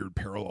like weird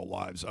parallel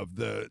lives of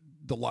the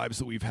lives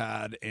that we've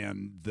had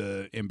and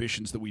the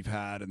ambitions that we've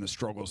had and the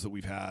struggles that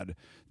we've had.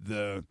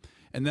 And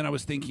then I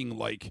was thinking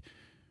like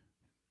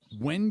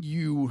when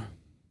you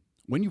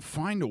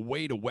find a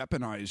way to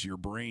weaponize your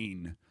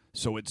brain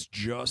so it's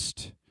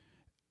just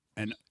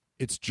a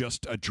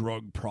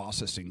drug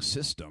processing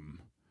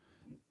system,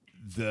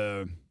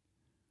 do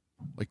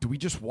we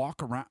just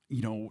walk around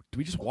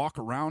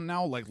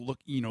now like look,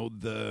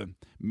 the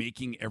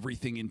making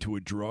everything into a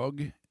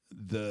drug?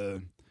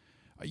 I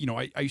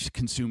used to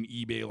consume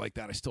eBay like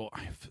that. I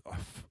have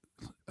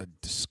a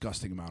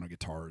disgusting amount of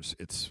guitars.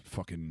 It's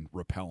fucking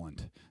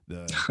repellent.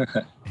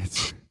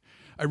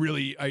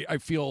 I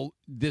feel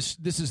this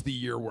is the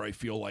year where I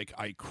feel like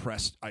I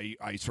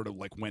sort of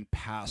like went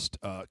past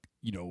a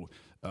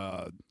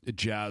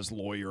jazz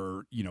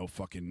lawyer,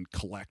 fucking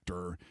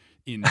collector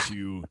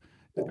into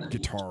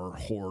guitar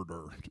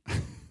hoarder.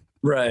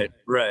 Right.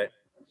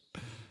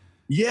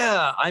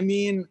 Yeah, I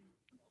mean,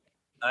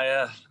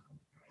 I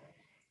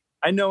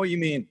know what you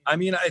mean. I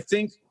mean, I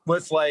think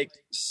with like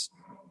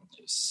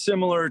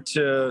similar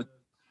to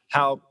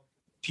how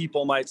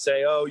people might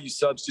say, oh, you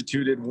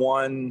substituted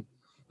one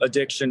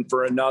addiction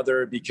for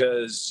another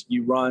because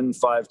you run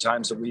 5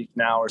 times a week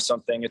now or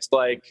something. It's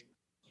like,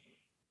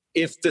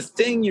 if the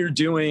thing you're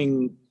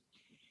doing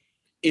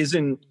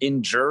isn't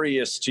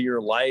injurious to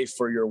your life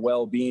or your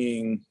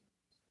well-being,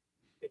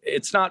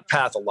 it's not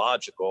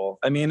pathological.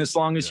 I mean, as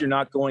long as you're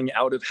not going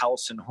out of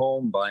house and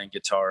home buying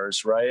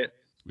guitars, right?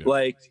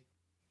 Yeah.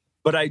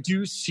 But I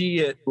do see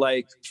it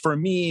like for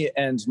me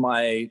and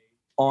my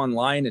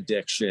online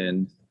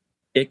addiction,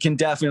 it can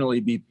definitely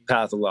be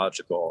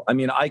pathological. I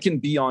mean, I can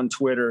be on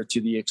Twitter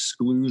to the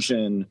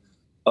exclusion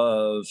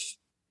of,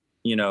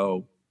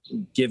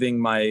 giving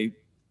my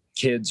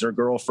kids or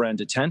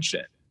girlfriend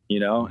attention,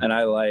 and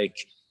I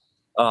like,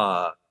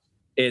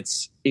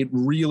 it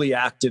really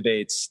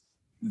activates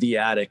the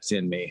addict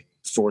in me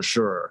for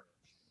sure.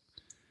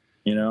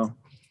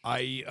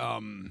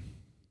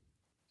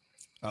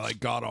 I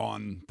got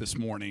on this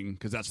morning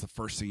because that's the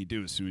first thing you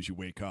do as soon as you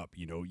wake up.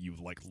 You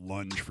like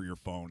lunge for your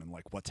phone and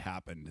like what's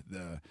happened.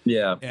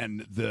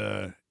 And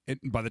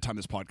by the time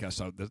this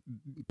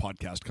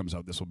podcast comes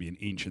out, this will be an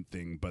ancient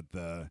thing. But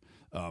the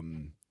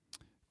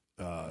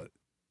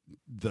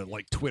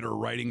like Twitter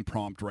writing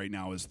prompt right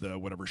now is the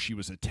whatever she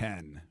was a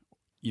 10.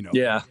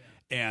 Yeah.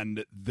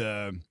 And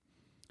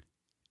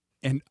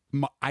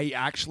I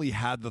actually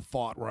had the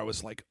thought where I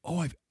was like,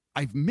 oh,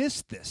 I've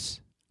missed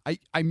this. I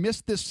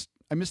missed this.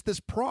 I missed this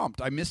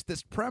prompt. I missed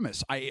this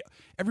premise.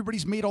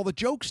 Everybody's made all the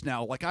jokes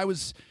now. Like I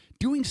was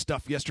doing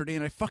stuff yesterday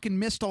and I fucking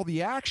missed all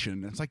the action.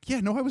 And it's like,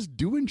 yeah, no, I was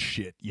doing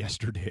shit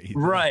yesterday.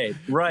 Right.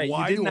 Why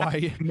you didn't have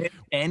to miss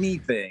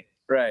anything.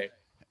 Right.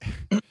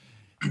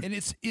 And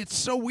it's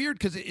so weird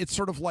because it's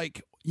sort of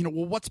like,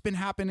 well, what's been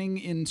happening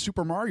in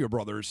Super Mario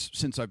Brothers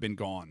since I've been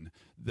gone?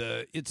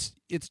 It's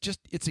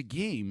a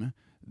game.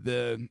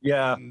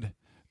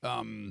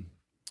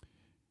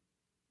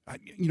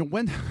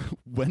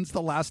 When's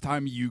the last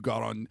time you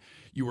got on?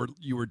 You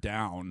were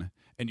down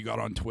and you got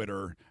on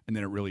Twitter, and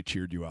then it really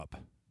cheered you up.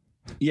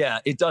 Yeah,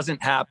 it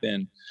doesn't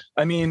happen.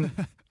 I mean,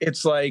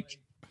 it's like,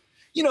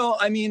 you know,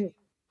 I mean,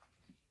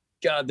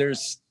 God, it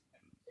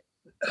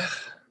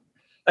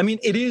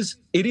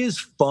is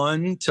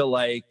fun to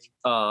like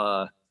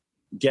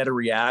get a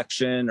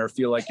reaction or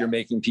feel like you're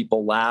making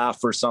people laugh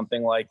or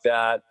something like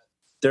that.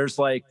 There's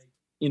like,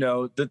 you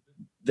know, the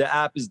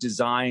app is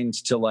designed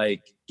to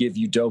like give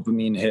you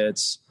dopamine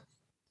hits,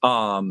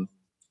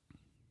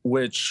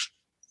 which,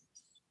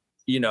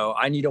 you know,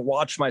 I need to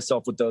watch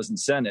myself with those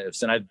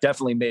incentives. And I've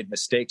definitely made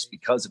mistakes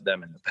because of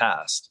them in the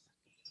past.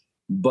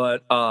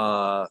 But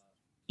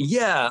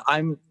yeah,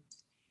 I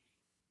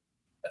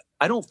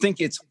don't think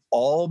it's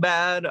all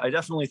bad. I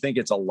definitely think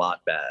it's a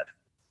lot bad.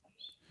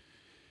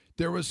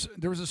 There was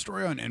a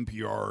story on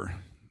NPR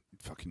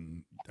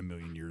fucking a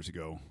million years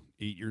ago,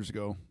 8 years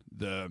ago,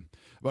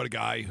 about a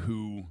guy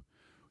who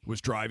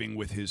was driving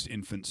with his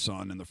infant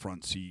son in the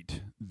front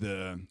seat,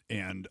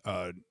 and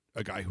a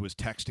guy who was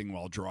texting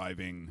while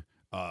driving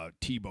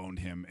T-boned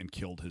him and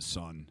killed his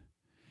son.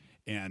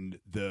 And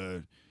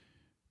the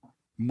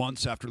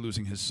months after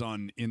losing his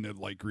son in the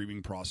like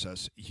grieving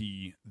process,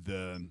 his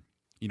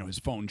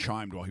phone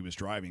chimed while he was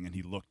driving, and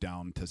he looked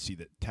down to see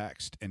the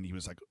text, and he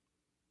was like,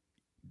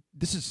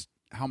 this is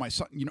how my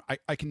son, you know,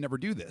 I can never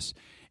do this.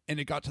 And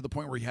it got to the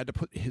point where he had to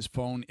put his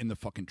phone in the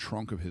fucking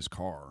trunk of his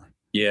car.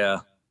 Yeah.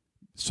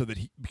 So that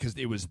because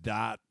it was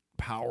that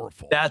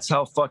powerful. That's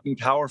how fucking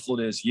powerful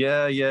it is.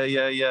 Yeah.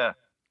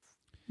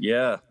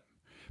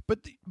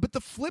 But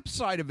the flip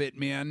side of it,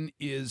 man,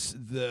 is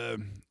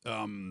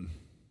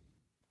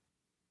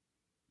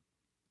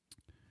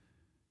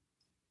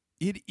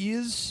it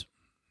is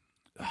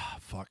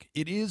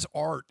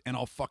art, and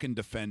I'll fucking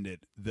defend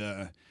it.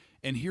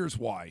 And here's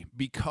why.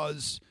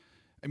 Because,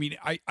 I mean,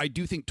 I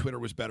do think Twitter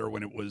was better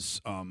when it was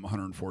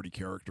 140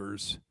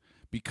 characters,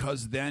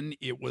 because then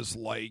it was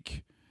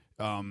like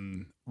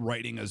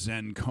writing a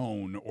Zen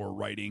koan or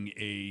writing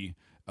a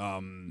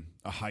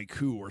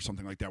haiku or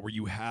something like that, where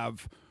you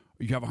have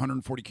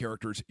 140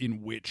 characters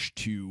in which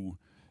to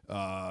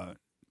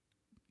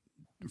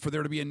for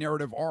there to be a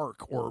narrative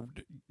arc or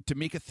to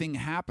make a thing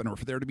happen, or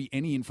for there to be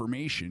any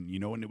information, you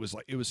know. And it was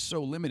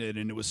so limited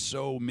and it was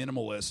so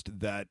minimalist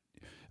that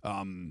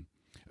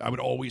I would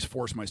always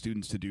force my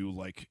students to do,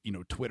 like, you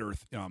know, Twitter,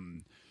 tell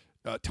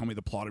me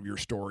the plot of your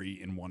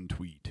story in one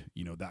tweet,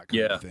 you know, that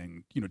kind of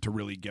thing, you know, to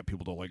really get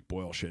people to like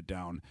boil shit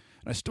down.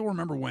 And I still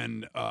remember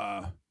when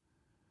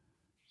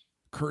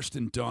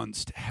Kirsten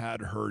Dunst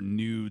had her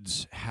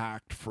nudes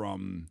hacked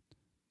from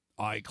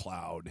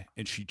iCloud,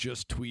 and she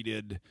just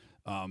tweeted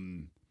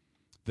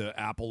the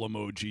apple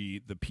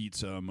emoji, the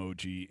pizza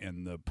emoji,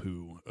 and the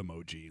poo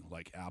emoji,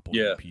 like apple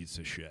and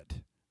pizza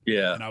shit.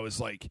 Yeah. And I was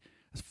like,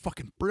 that's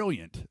fucking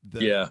brilliant.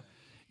 You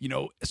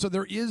know, so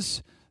there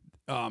is,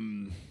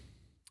 and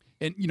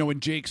you know,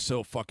 and Jake's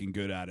so fucking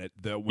good at it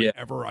that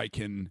whenever I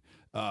can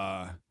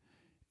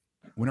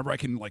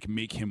like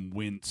make him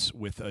wince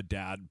with a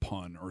dad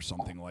pun or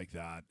something like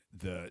that,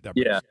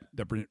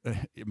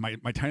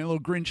 my tiny little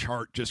Grinch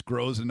heart just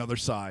grows another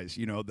size.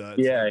 You know,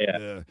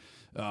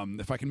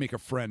 if I can make a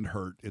friend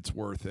hurt, it's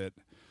worth it.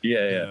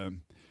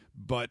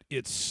 But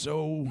it's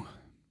so.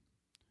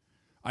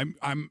 I'm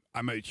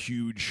a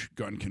huge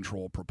gun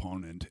control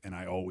proponent, and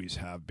I always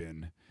have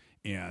been.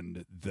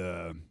 And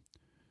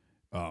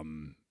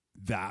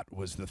that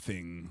was the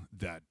thing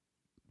that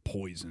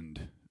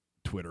poisoned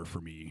Twitter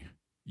for me.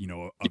 You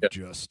know, of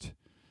just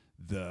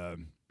the,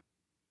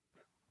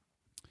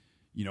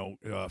 you know,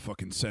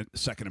 fucking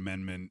Second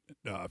Amendment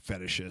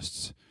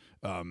fetishists,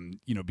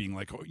 you know, being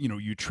like, oh, you know,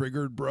 you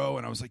triggered, bro.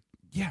 And I was like,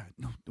 yeah,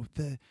 no,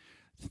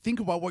 think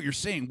about what you're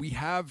saying. We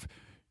have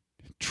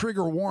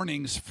trigger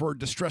warnings for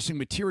distressing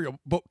material,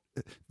 but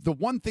the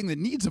one thing that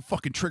needs a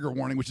fucking trigger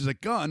warning, which is a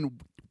gun,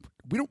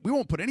 we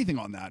won't put anything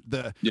on that.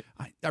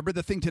 I read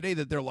the thing today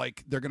that they're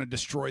going to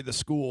destroy the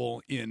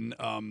school in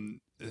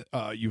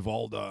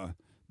Uvalde,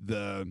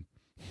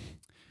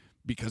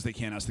 because they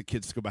can't ask the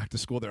kids to go back to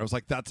school there. I was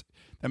like, that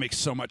makes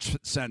so much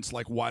sense.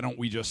 Like, why don't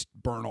we just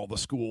burn all the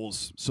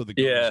schools so the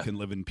girls can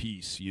live in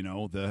peace? You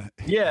know,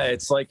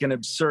 it's like an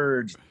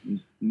absurd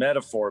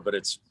metaphor, but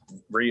it's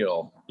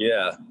real.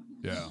 Yeah.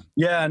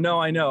 No,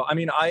 I know. I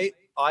mean, I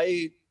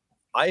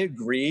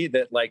agree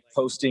that like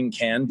posting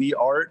can be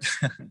art,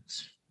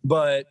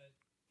 but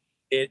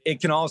it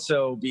can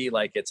also be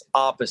like its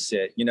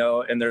opposite, you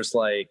know. And there's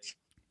like,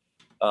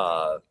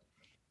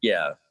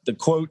 the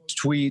quote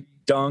tweet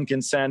dunk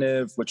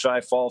incentive, which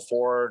I fall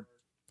for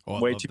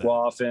way too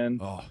often.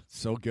 Oh,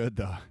 so good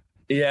though.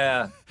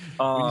 Yeah.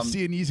 When you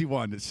see an easy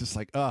one, it's just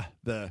like,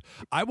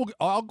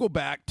 I'll go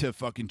back to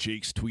fucking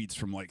Jake's tweets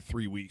from like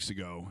 3 weeks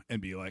ago and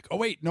be like, oh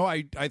wait, no,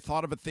 I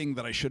thought of a thing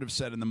that I should have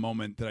said in the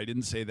moment that I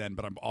didn't say then,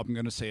 but I'm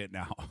going to say it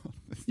now.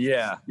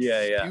 Yeah.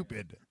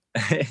 Stupid.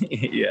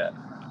 Yeah.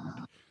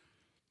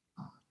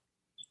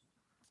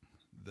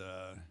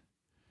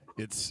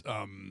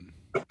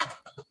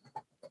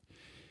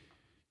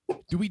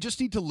 Do we just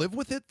need to live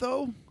with it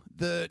though?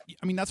 I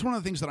mean, that's one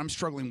of the things that I'm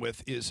struggling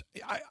with is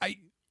I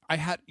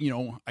had, you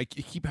know, I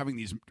keep having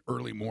these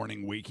early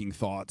morning waking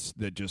thoughts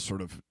that just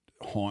sort of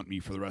haunt me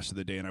for the rest of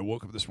the day. And I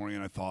woke up this morning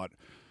and I thought,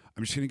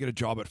 I'm just going to get a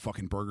job at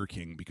fucking Burger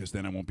King because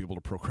then I won't be able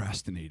to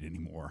procrastinate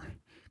anymore.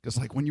 Because,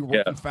 like, when you're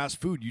working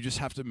fast food, you just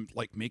have to,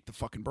 like, make the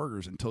fucking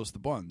burgers and toast the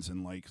buns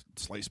and, like,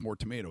 slice more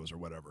tomatoes or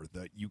whatever.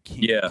 That you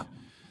can't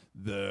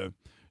the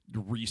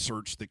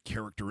research the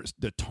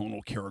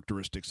tonal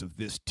characteristics of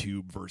this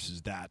tube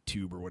versus that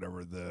tube or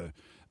whatever.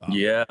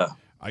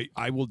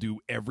 I will do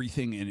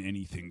everything and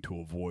anything to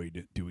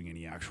avoid doing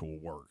any actual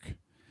work.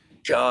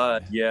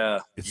 God,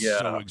 it's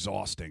so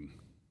exhausting.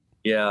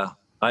 Yeah,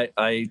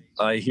 I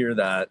hear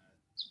that.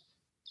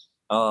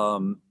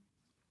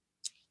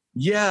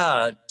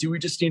 Do we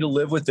just need to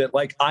live with it?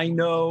 Like, I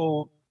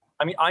know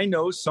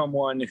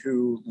someone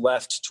who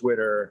left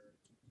Twitter,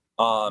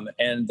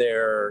 and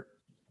their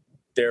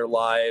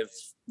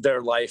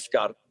life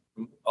got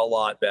a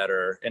lot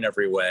better in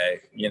every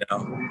way, you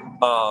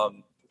know?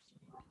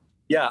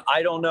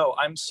 I don't know.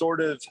 I'm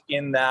sort of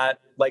in that,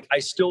 like, I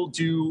still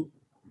do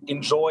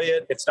enjoy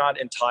it. It's not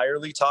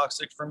entirely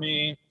toxic for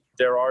me.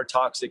 There are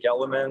toxic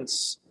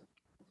elements.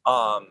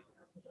 I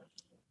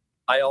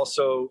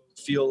also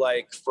feel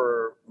like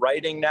for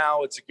writing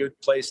now, it's a good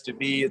place to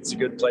be. It's a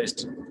good place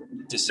to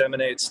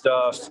disseminate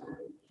stuff.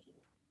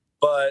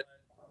 But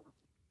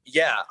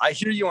yeah, I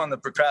hear you on the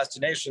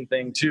procrastination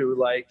thing too.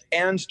 Like,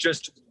 and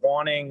just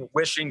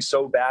wishing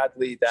so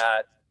badly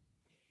that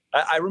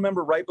I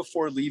remember right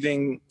before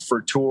leaving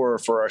for tour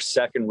for our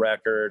second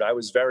record, I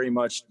was very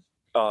much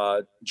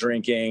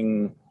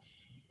drinking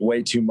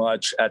way too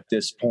much at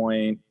this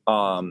point.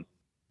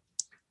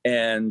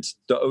 And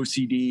the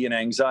OCD and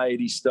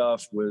anxiety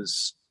stuff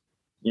was,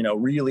 you know,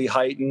 really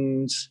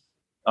heightened,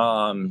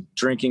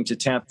 drinking to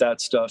tamp that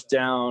stuff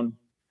down.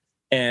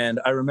 And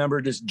I remember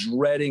just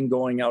dreading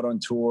going out on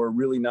tour,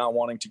 really not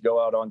wanting to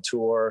go out on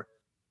tour.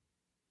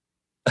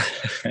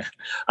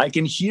 I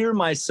can hear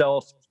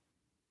myself.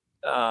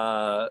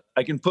 I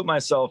can put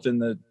myself in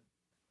the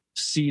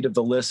seat of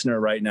the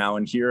listener right now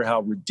and hear how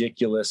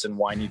ridiculous and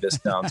whiny this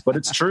sounds, but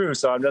it's true.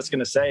 So I'm just going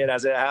to say it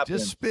as it happened.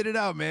 Just spit it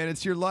out, man.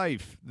 It's your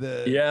life.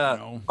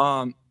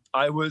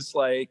 I was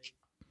like,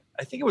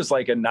 I think it was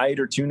like a night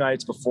or two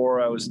nights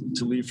before I was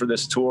to leave for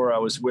this tour. I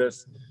was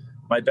with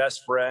my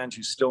best friend,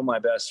 who's still my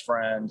best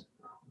friend.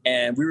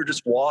 And we were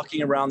just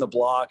walking around the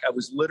block. I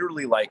was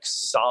literally like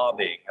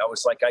sobbing. I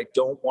was like, I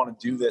don't want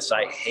to do this.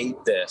 I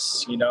hate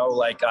this. You know,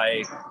 like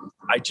I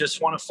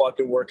just want to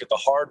fucking work at the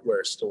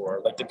hardware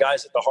store. Like, the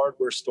guys at the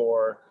hardware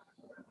store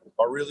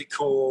are really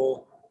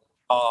cool.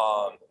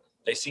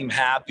 They seem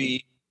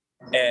happy,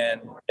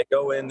 and they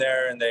go in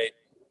there and they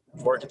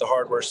work at the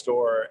hardware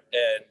store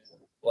and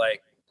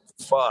like,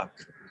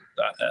 fuck,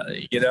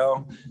 you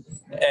know?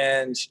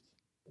 And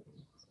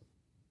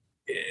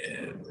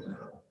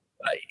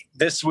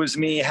this was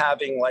me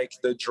having like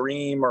the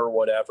dream or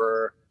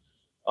whatever,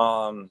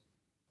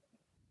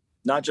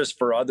 not just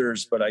for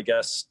others, but I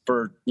guess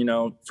for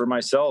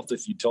myself.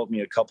 If you told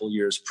me a couple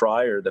years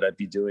prior that I'd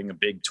be doing a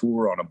big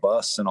tour on a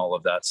bus and all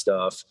of that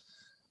stuff,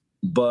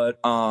 but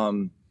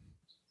I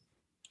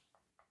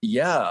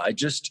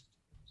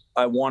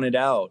wanted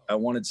out. I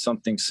wanted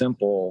something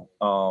simple,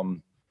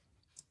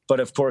 but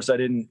of course I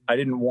didn't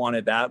want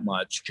it that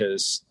much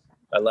because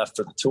I left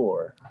for the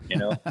tour, you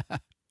know.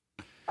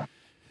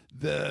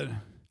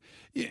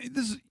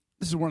 This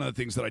is one of the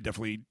things that I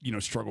definitely,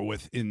 struggle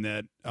with, in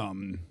that,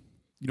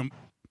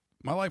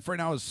 my life right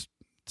now is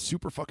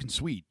super fucking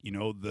sweet.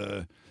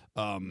 I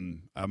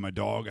have my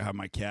dog, I have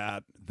my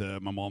cat,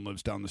 my mom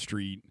lives down the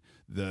street.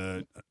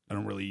 I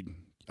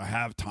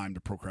have time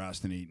to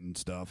procrastinate and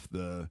stuff.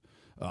 I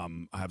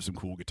have some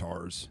cool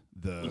guitars.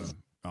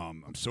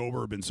 I'm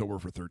sober, been sober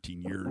for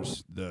 13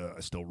 years. I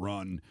still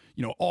run,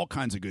 all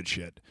kinds of good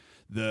shit.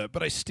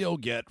 But I still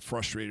get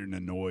frustrated and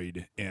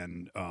annoyed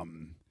and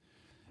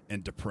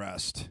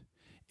depressed.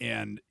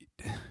 And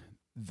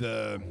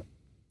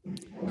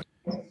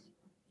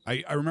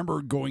I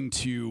remember going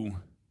to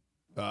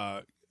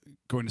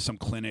some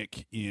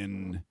clinic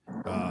in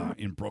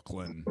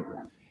Brooklyn,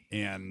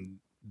 and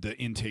the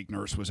intake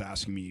nurse was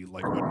asking me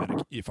like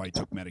if I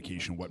took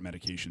medication, what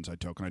medications I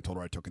took, and I told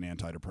her I took an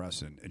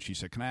antidepressant, and she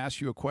said, "Can I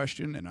ask you a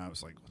question?" And I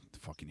was like,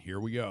 "Fucking here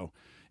we go."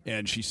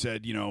 And she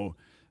said,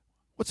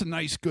 "What's a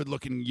nice,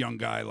 good-looking young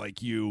guy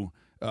like you,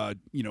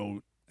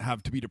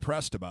 have to be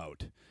depressed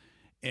about?"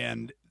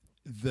 And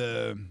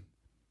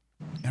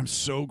I'm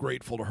so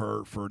grateful to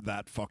her for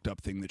that fucked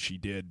up thing that she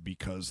did,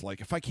 because like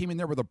if I came in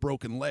there with a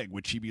broken leg,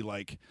 would she be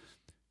like,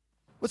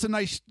 "What's a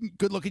nice,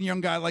 good-looking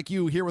young guy like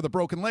you here with a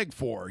broken leg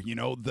for?"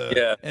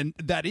 And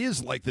that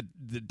is like the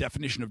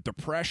definition of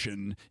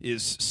depression,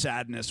 is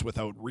sadness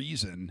without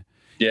reason.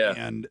 Yeah.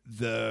 And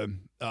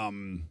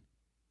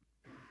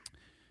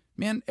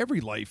man, every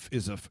life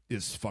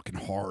is fucking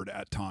hard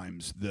at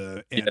times.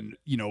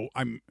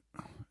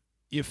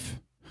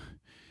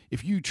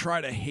 If you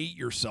try to hate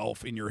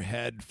yourself in your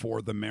head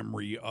for the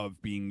memory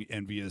of being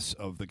envious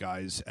of the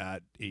guys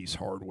at Ace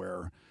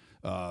Hardware,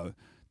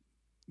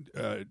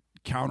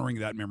 countering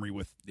that memory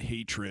with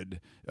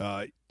hatred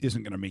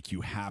isn't going to make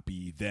you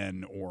happy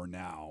then or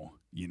now.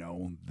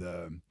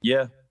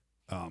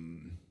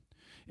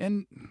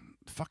 And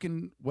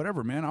fucking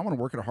whatever, man. I want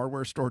to work at a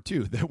hardware store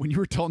too. That when you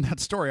were telling that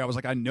story, I was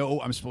like, I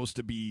know I'm supposed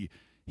to be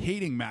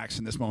hating Max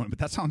in this moment, but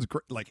that sounds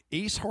great. Like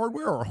Ace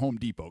Hardware or Home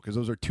Depot, because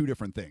those are two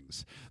different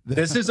things.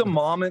 This is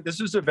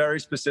a very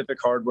specific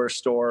hardware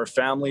store,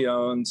 family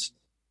owned.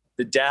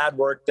 The dad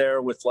worked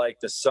there with like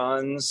the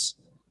sons,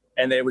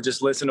 and they would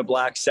just listen to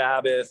Black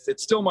Sabbath.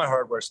 It's still my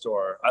hardware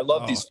store. I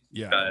love these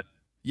guys.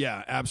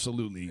 Yeah,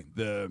 absolutely.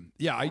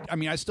 I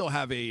mean, I still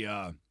have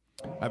I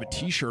have a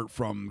T-shirt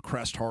from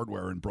Crest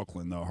Hardware in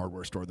Brooklyn, the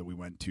hardware store that we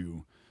went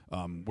to,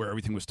 where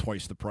everything was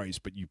twice the price,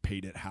 but you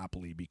paid it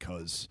happily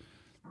because,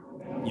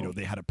 you know,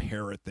 they had a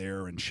parrot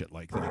there and shit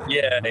like that.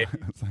 Yeah,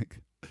 it's like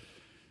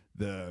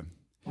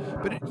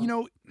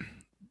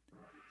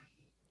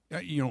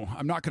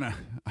I'm not gonna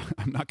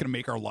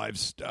make our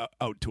lives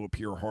out to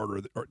appear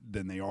harder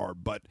than they are,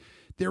 but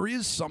there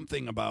is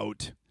something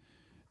about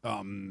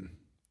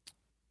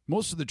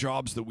most of the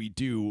jobs that we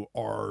do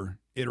are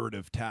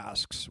iterative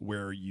tasks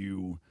where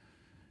you're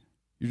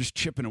just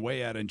chipping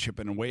away at it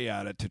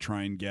to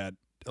try and get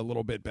a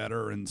little bit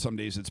better, and some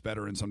days it's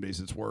better and some days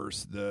it's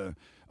worse. And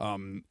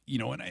I'm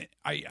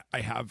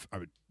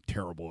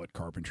terrible at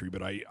carpentry,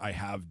 but I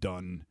have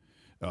done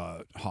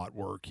hot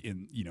work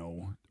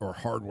or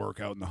hard work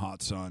out in the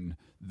hot sun.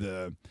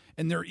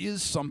 And there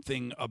is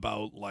something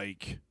about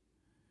like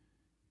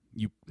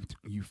you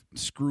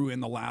screw in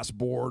the last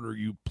board or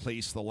you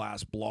place the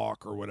last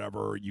block or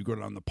whatever, you go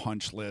down the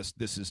punch list,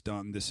 this is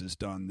done, this is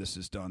done, this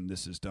is done,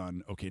 this is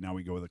done. Okay, now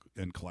we go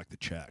and collect the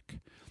check.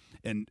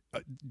 And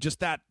just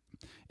that,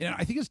 and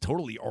I think it's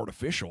totally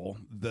artificial.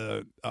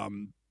 But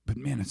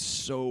man, it's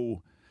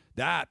so,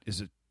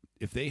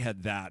 if they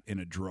had that in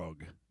a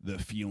drug, the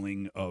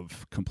feeling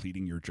of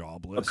completing your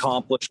job list.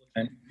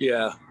 Accomplishment,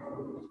 yeah.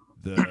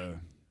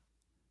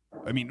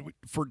 I mean,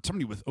 for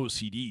somebody with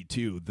OCD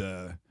too,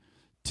 I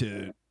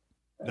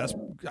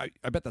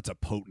bet that's a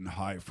potent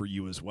high for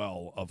you as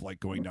well, of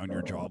like going down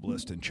your job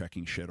list and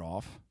checking shit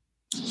off.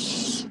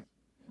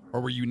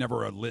 Or were you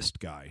never a list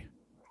guy?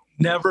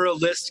 Never a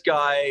list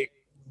guy,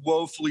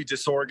 woefully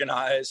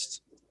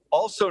disorganized,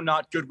 also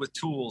not good with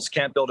tools,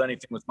 can't build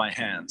anything with my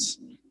hands.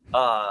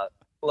 My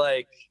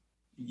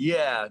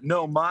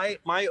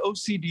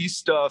OCD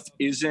stuff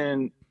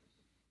isn't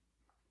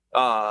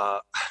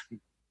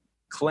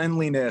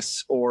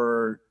cleanliness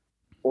or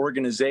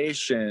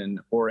organization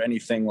or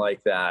anything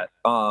like that.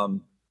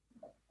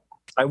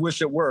 I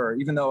wish it were,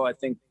 even though I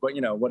think, but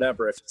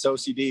whatever, if it's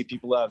OCD,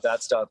 people have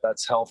that stuff,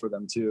 that's hell for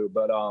them too.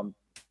 But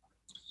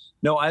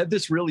no, I have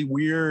this really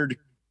weird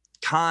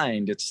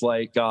kind. It's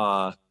like,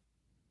 I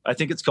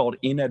think it's called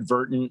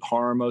inadvertent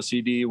harm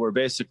OCD, where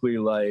basically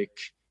like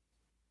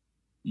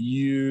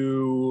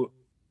you're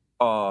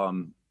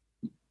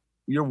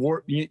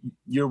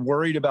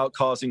worried about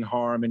causing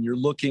harm and you're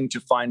looking to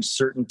find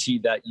certainty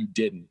that you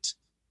didn't.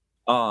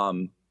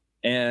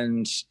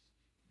 And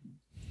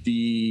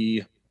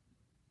the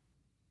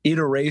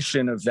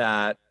iteration of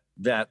that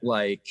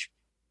like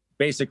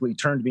basically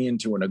turned me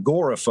into an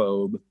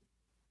agoraphobe.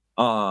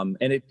 And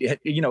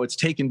it's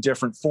taken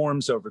different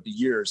forms over the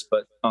years,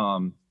 but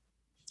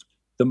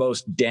the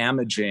most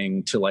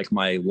damaging to like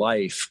my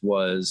life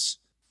was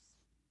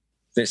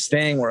this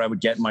thing where I would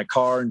get in my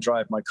car and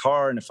drive my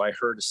car, and if I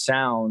heard a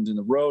sound in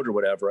the road or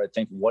whatever, I'd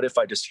think, what if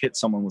I just hit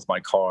someone with my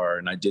car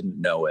and I didn't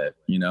know it,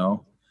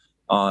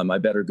 I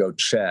better go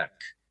check.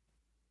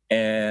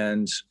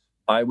 And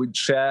I would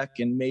check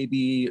and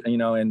maybe,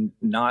 and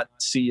not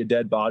see a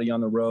dead body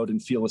on the road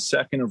and feel a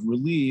second of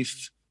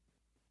relief.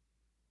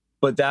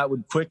 But that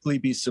would quickly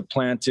be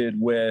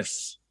supplanted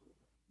with,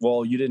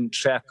 well, you didn't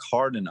check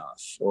hard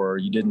enough, or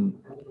you didn't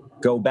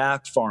go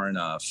back far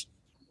enough.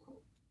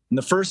 And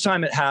the first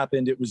time it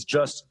happened, it was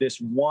just this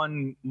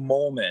one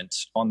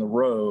moment on the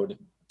road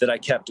that I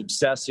kept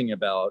obsessing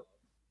about.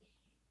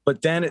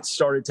 But then it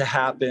started to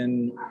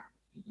happen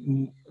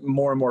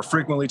more and more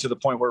frequently, to the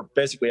point where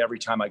basically every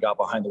time I got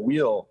behind the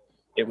wheel,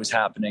 it was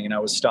happening. And I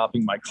was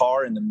stopping my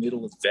car in the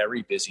middle of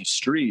very busy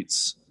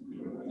streets,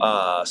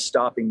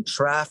 stopping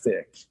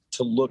traffic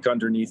to look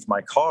underneath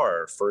my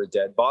car for a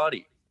dead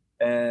body.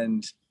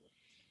 And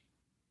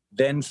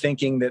then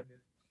thinking that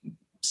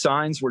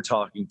signs were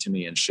talking to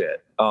me and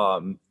shit,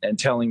 and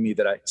telling me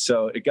that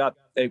so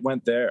it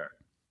went there.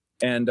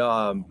 And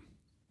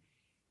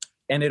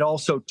it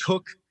also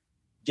took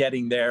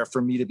getting there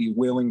for me to be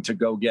willing to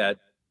go get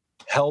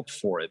help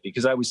for it,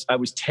 because I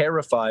was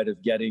terrified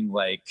of getting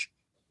like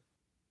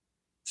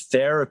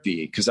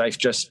therapy, because I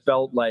just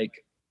felt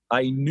like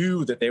I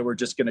knew that they were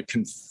just going to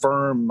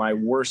confirm my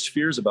worst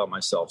fears about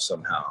myself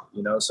somehow,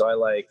 so I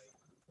like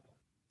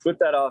put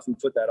that off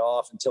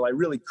until I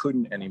really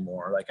couldn't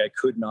anymore. Like I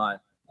could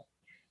not,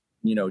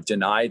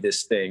 deny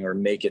this thing or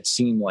make it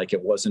seem like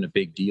it wasn't a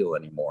big deal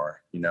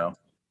anymore,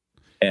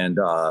 and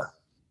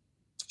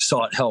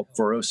sought help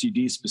for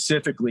OCD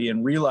specifically,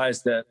 and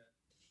realized that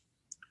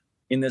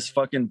in this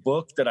fucking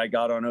book that I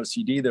got on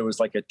OCD, there was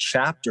like a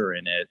chapter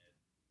in it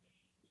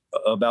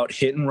about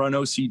hit and run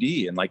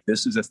OCD. And like,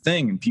 this is a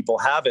thing and people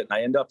have it. And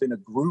I end up in a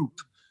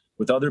group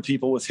with other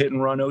people with hit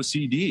and run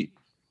OCD.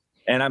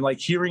 And I'm like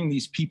hearing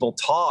these people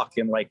talk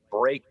and like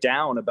break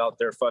down about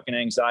their fucking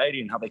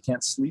anxiety and how they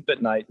can't sleep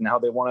at night and how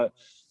they want to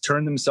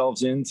turn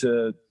themselves in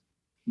to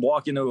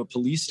walk into a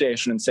police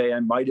station and say, I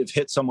might have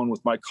hit someone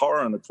with my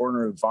car on the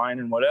corner of Vine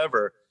and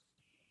whatever.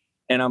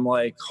 And I'm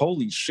like,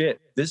 holy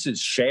shit, this is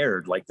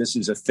shared. Like, this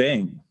is a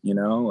thing, you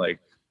know, like,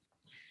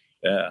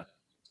 yeah.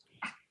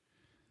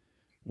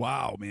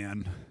 Wow,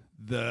 man.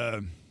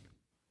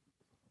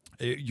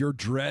 Your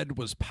dread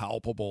was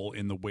palpable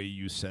in the way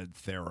you said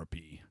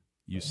therapy.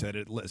 You said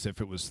it as if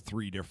it was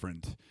 3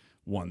 different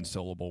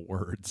one-syllable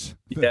words.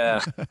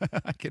 Yeah.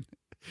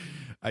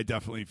 I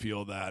definitely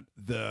feel that.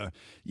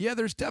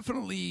 There's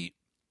definitely,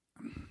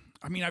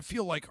 I mean, I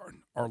feel like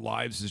our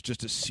lives is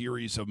just a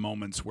series of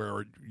moments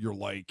where you're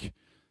like,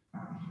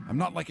 I'm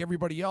not like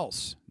everybody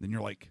else. Then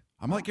you're like,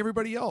 I'm like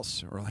everybody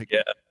else, or like,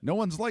 no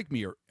one's like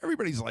me, or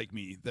everybody's like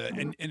me.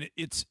 And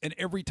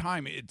every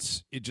time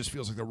it just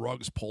feels like the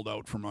rug's pulled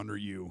out from under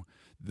you.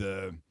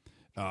 The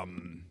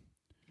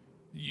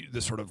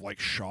sort of like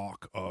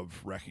shock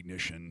of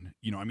recognition.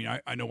 You know, I mean,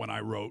 I know when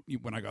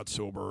I got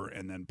sober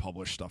and then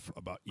published stuff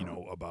about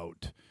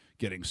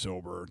getting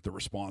sober, the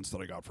response that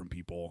I got from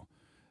people,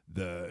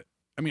 I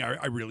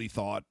really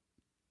thought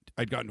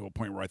I'd gotten to a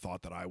point where I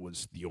thought that I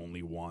was the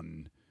only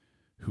one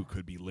who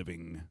could be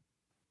living,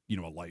 you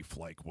know, a life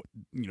like what,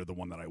 you know, the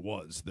one that I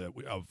was,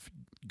 of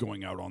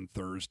going out on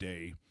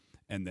Thursday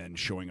and then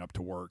showing up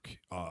to work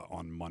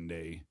on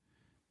Monday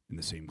in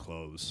the same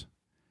clothes.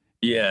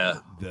 Yeah.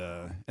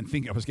 And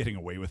think I was getting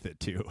away with it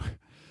too.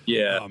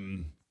 Yeah.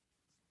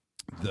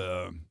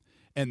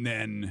 And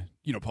then,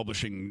 you know,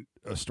 publishing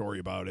a story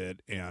about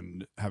it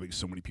and having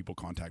so many people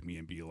contact me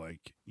and be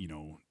like, you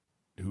know,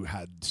 who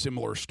had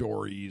similar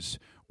stories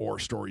or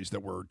stories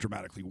that were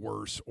dramatically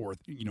worse, or,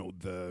 you know,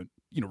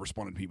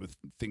 responded to me with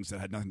things that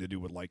had nothing to do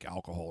with like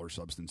alcohol or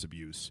substance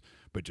abuse,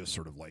 but just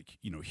sort of like,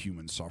 you know,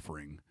 human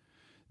suffering.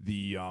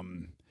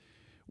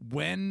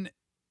 When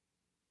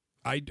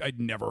I'd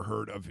never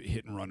heard of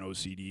hit and run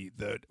OCD.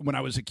 When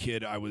I was a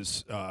kid, I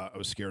was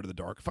scared of the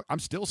dark. I'm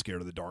still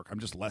scared of the dark. I'm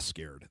just less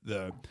scared.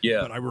 But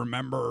I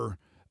remember,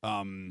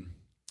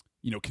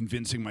 you know,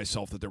 convincing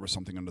myself that there was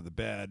something under the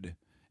bed,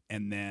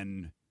 and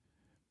then,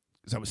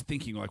 because I was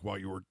thinking, like, while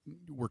you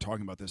were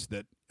talking about this,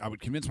 that I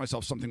would convince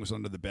myself something was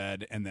under the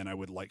bed, and then I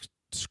would like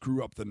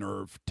screw up the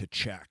nerve to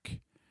check,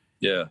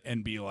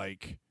 and be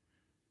like,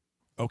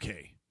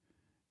 okay,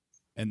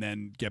 and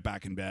then get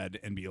back in bed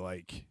and be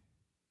like,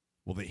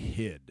 well, they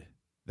hid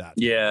that.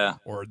 Yeah.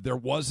 Or there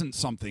wasn't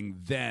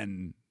something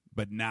then,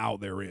 but now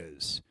there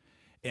is.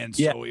 And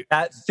so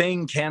that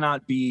thing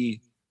cannot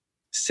be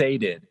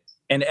sated.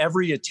 And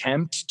every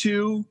attempt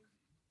to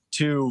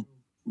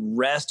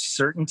wrest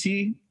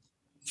certainty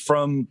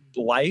from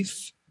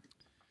life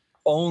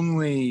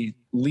only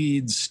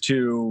leads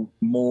to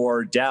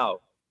more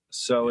doubt.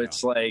 So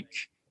it's like,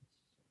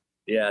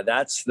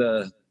 that's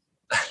the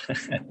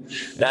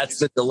that's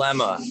the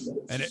dilemma.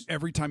 And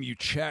every time you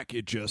check,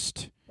 it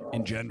just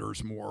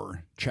engenders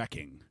more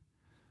checking,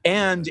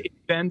 and it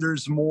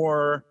engenders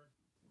more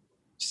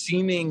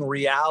seeming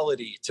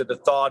reality to the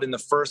thought in the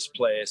first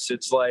place.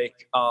 It's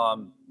like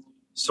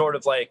sort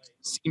of like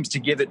seems to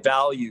give it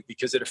value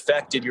because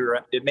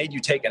it made you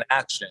take an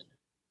action,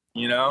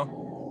 you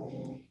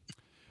know.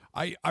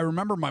 I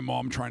remember my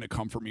mom trying to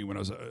comfort me when I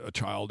was a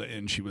child,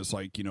 and she was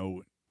like, you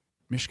know,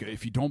 Mishka,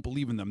 if you don't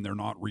believe in them, they're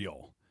not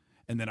real.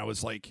 And then I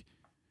was like,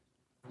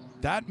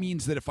 that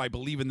means that if I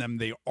believe in them,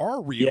 they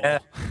are real. Yeah.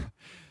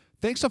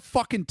 Thanks a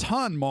fucking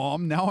ton,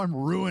 Mom. Now I'm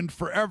ruined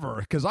forever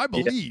because I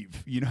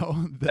believe, you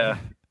know.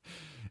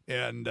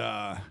 And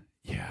I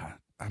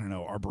don't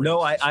know. Our brains.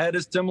 No, I had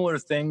a similar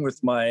thing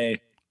with my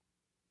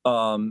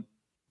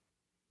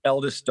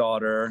eldest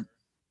daughter,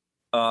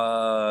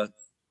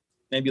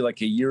 maybe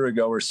like a year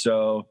ago or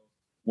so,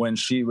 when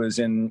she was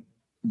in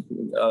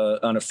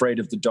an afraid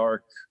of the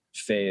dark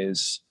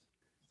phase,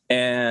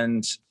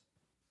 and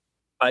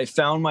I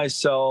found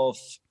myself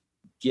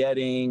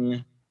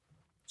getting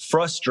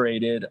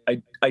frustrated.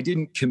 I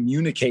didn't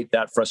communicate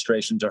that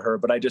frustration to her,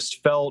 but I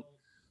just felt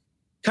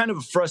kind of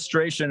a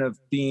frustration of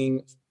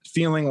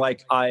feeling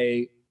like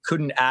I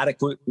couldn't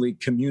adequately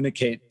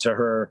communicate to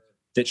her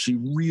that she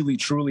really,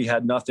 truly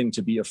had nothing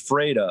to be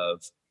afraid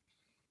of.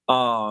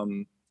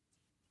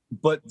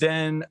 But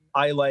then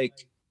I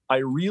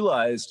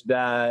realized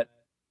that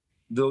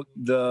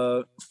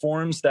the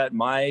forms that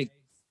my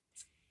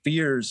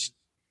fears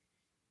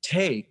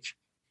take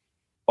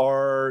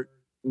are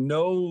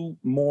no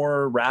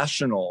more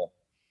rational,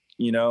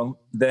 you know,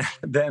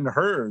 than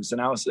hers.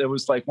 And it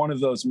was like one of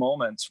those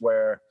moments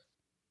where,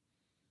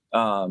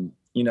 you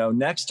know,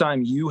 next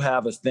time you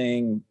have a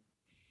thing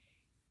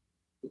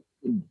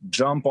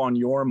jump on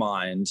your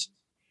mind,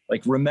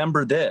 like,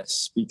 remember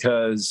this,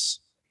 because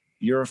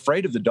you're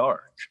afraid of the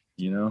dark,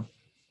 you know?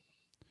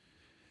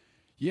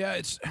 Yeah,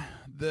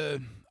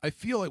 I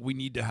feel like we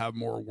need to have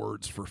more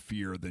words for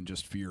fear than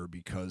just fear,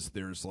 because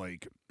there's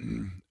like,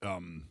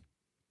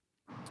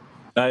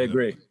 I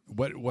agree.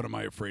 What am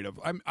I afraid of?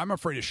 I'm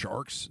afraid of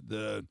sharks.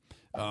 Here's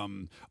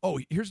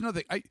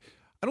another thing.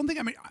 I don't think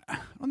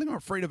I'm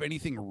afraid of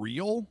anything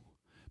real,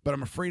 but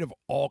I'm afraid of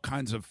all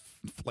kinds of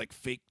like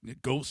fake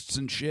ghosts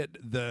and shit.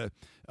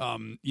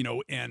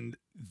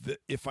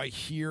 If I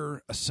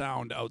hear a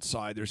sound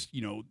outside, there's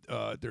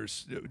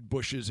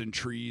bushes and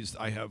trees.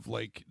 I have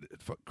like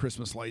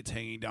Christmas lights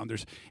hanging down.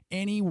 There's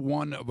any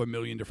one of a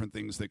million different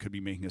things that could be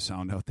making a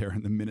sound out there.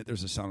 And the minute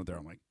there's a sound out there,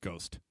 I'm like,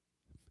 ghost.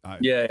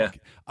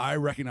 I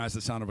recognize the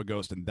sound of a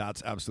ghost, and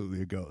that's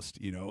absolutely a ghost.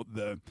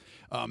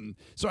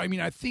 So I mean,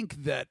 I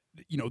think that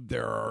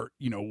there are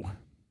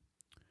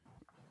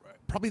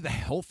probably the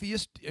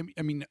healthiest.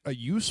 I mean, a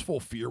useful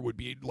fear would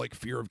be like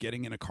fear of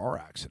getting in a car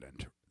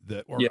accident.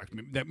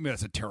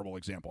 That's a terrible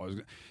example.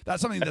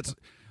 That's something that's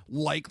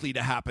likely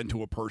to happen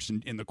to a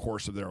person in the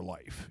course of their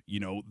life.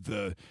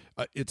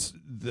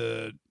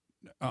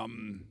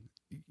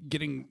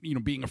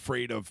 Being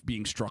afraid of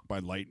being struck by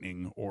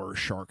lightning or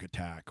shark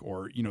attack,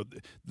 or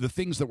the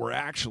things that we're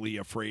actually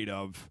afraid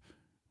of,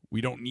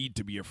 we don't need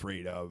to be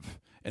afraid of,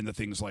 and the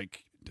things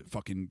like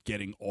fucking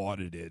getting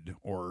audited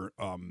or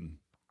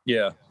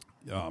getting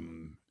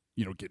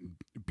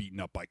beaten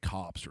up by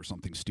cops or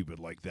something stupid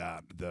like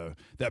that.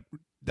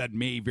 That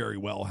may very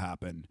well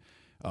happen.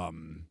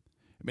 And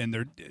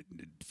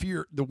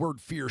the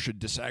word fear should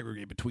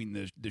disaggregate between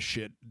the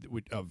shit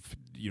of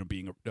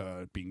being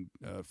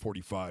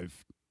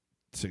 45,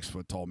 6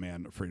 foot tall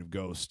man afraid of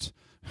ghosts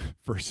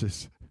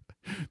versus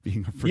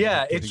being afraid.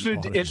 Yeah, it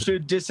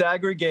should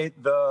disaggregate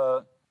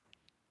the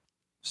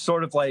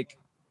sort of like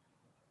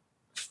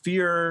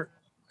fear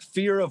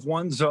of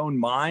one's own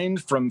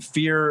mind from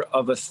fear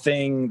of a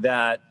thing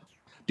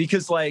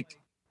because like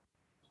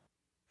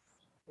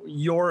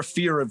your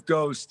fear of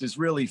ghosts is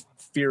really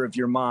fear of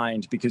your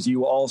mind, because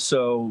you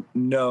also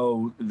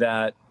know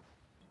that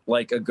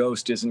like a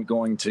ghost isn't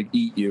going to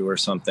eat you or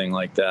something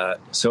like that.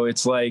 So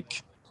it's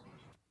like,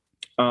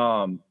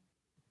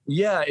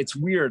 it's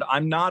weird.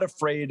 I'm not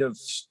afraid of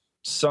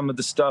some of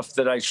the stuff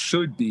that I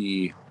should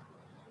be,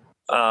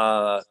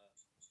 or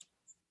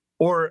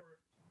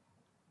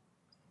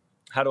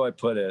how do I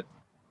put it?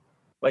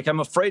 Like,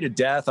 I'm afraid of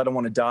death. I don't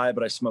want to die,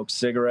 but I smoke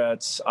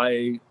cigarettes.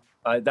 I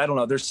don't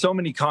know. There's so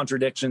many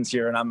contradictions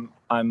here, and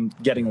I'm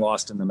getting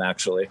lost in them,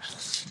 actually.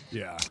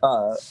 Yeah.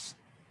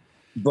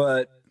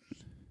 But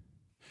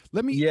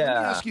let me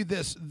ask you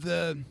this: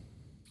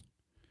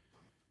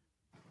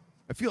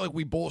 I feel like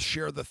we both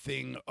share the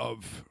thing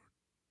of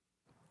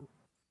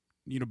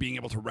being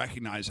able to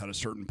recognize at a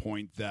certain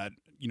point that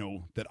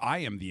that I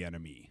am the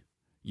enemy.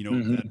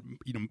 That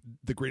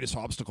the greatest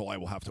obstacle I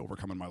will have to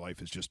overcome in my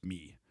life is just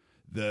me.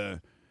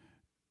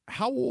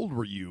 How old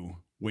were you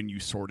when you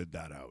sorted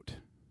that out?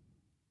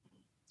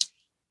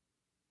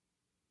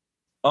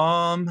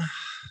 I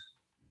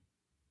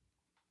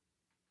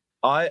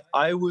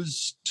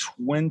was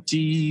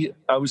 20.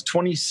 I was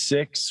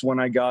 26 when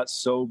I got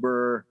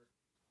sober,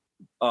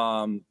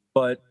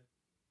 but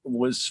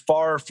was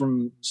far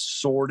from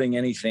sorting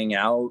anything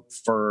out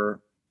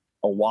for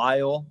a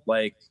while.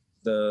 Like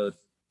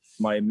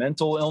my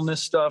mental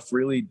illness stuff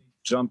really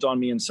jumped on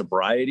me in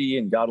sobriety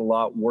and got a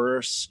lot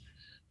worse.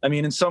 I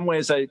mean, in some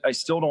ways, I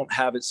still don't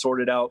have it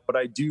sorted out, but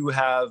I do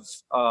have.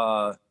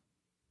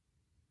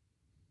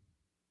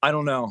 I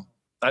don't know.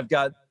 I've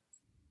got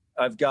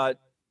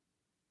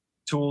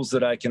tools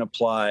that I can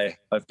apply.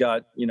 I've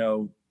got,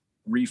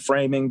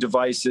 reframing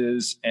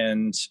devices,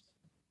 and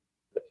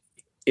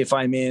if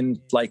I'm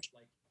in like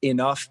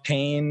enough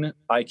pain,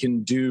 I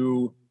can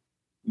do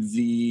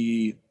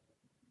the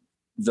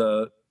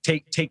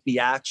take the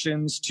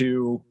actions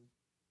to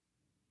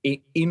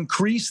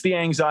increase the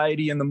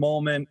anxiety in the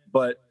moment,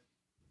 but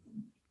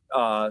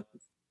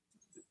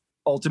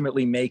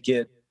ultimately make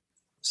it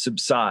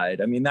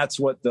subside. I mean, that's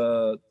what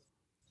the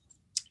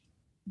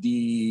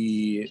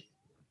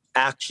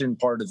action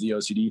part of the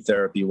OCD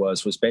therapy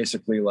was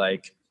basically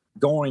like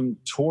going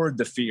toward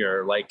the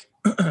fear, like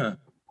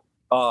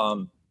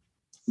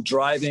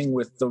driving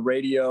with the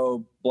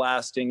radio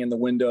blasting and the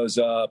windows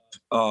up,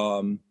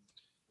 or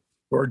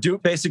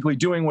basically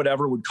doing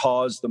whatever would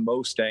cause the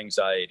most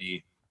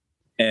anxiety,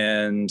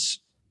 and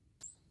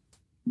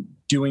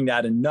doing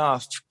that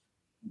enough,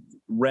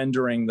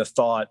 rendering the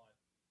thought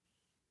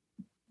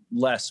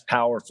less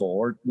powerful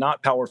or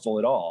not powerful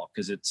at all,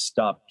 because it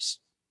stops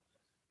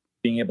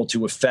being able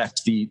to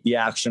affect the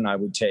action I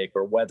would take,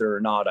 or whether or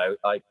not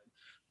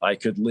I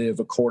could live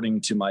according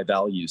to my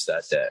values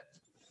that day.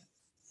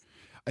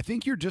 I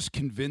think you're just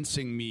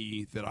convincing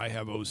me that I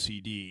have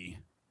OCD,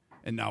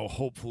 and now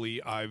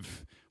hopefully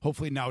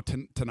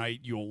tonight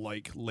you'll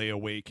like lay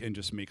awake and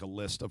just make a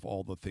list of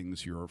all the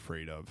things you're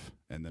afraid of,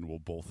 and then we'll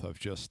both have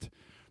just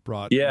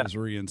brought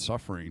misery and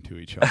suffering to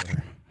each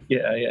other.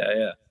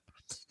 Yeah.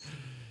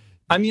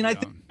 I mean, I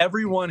think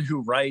everyone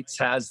who writes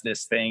has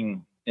this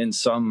thing in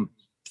some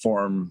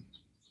form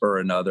or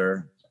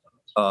another.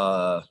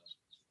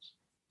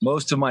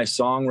 Most of my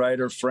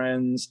songwriter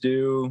friends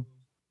do,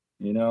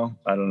 I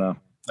don't know.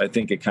 I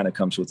think it kind of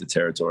comes with the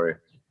territory.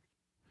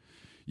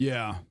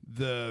 Yeah.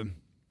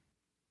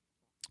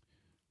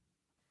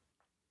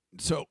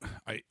 so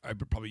I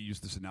probably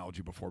used this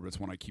analogy before, but it's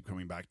one I keep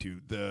coming back to.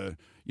 The,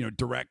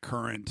 direct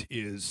current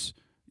is,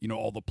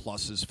 all the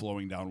pluses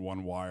flowing down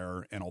one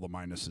wire and all the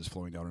minuses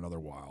flowing down another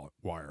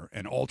wire.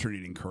 And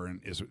alternating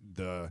current is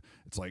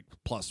it's like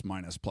plus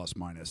minus plus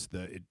minus.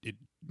 It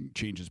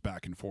changes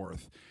back and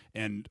forth.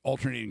 And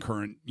alternating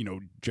current,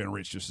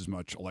 generates just as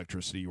much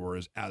electricity or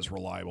as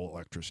reliable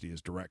electricity as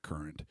direct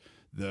current.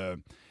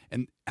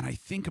 And I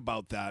think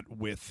about that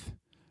with,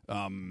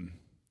 the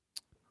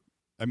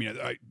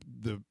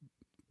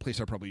place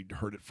I probably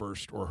heard it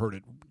first or heard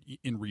it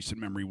in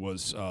recent memory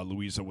was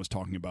Louisa was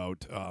talking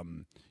about,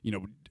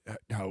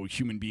 how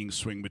human beings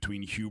swing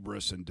between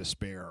hubris and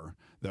despair.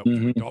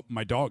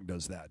 My dog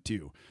does that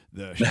too.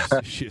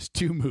 She has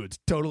two moods: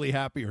 totally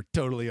happy or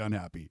totally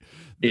unhappy.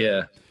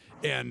 Yeah.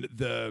 And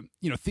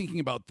thinking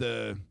about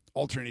the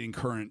alternating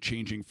current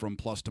changing from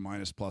plus to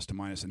minus,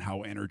 and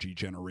how energy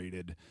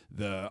generated.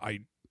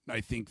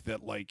 I think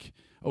that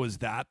is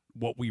that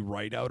what we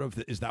write out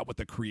of? Is that what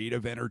the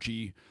creative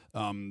energy,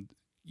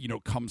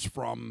 comes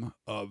from,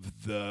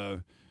 of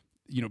the,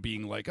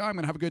 being like, oh, I'm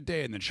going to have a good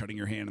day, and then shutting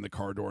your hand in the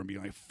car door and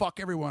being like, fuck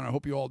everyone, I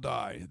hope you all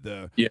die.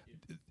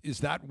 Is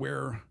that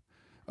where,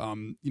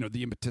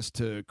 the impetus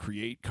to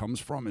create comes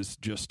from, is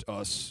just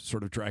us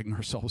sort of dragging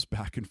ourselves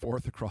back and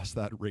forth across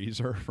that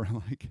razor for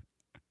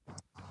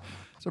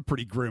it's a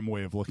pretty grim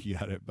way of looking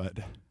at it, but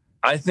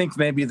I think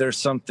maybe there's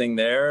something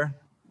there.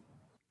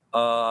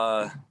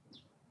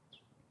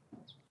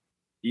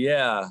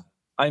 Yeah.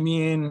 I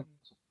mean,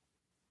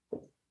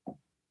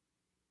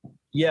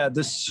 yeah,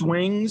 the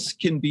swings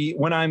can be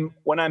when I'm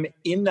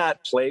in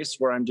that place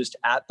where I'm just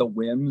at the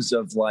whims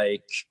of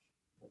when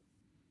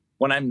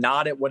I'm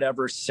not at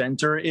whatever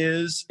center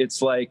is,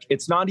 it's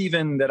not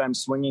even that I'm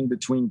swinging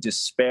between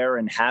despair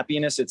and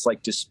happiness. It's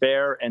like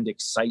despair and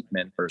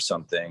excitement or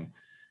something.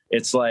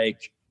 It's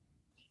like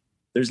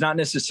there's not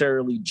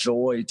necessarily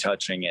joy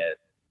touching it.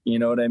 You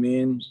know what I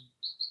mean?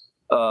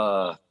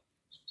 I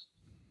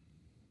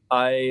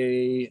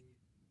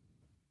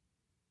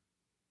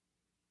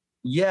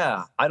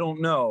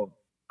don't know.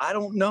 I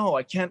don't know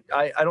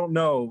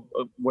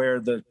where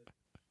that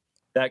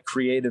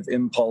creative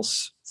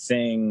impulse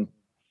thing,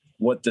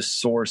 what the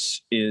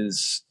source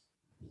is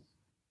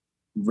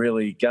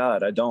really.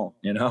 God, I don't,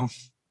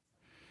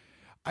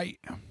 I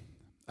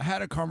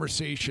had a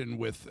conversation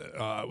with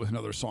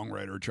another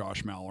songwriter,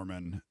 Josh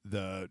Mallerman,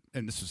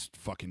 and this was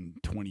fucking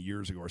 20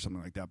 years ago or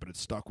something like that, but it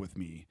stuck with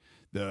me.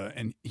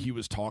 And he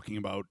was talking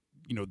about,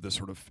 the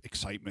sort of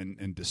excitement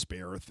and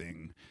despair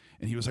thing.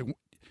 And he was like,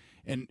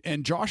 and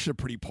Josh is a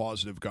pretty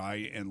positive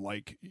guy and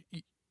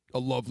a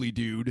lovely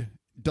dude,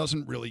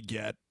 doesn't really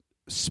get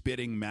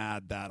spitting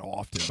mad that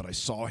often, but I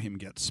saw him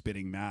get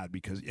spitting mad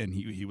and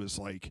he was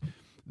like,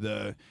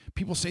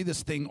 people say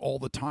this thing all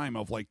the time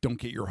of don't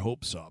get your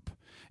hopes up.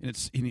 And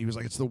he was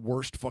like, it's the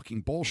worst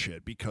fucking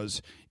bullshit,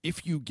 because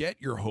if you get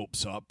your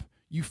hopes up,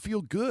 you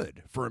feel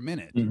good for a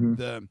minute.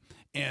 Mm-hmm.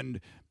 And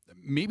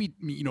maybe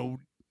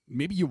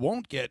you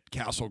won't get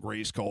Castle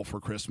Grayskull for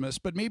Christmas,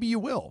 but maybe you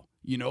will,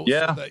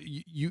 Yeah. So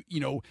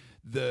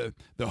that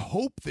the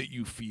hope that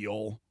you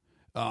feel,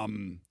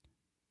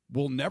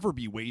 will never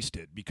be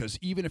wasted, because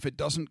even if it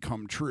doesn't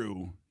come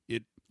true,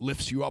 it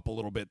lifts you up a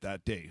little bit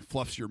that day,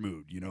 fluffs your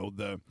mood,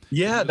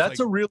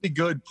 That's a really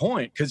good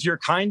point, because you're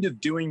kind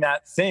of doing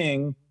that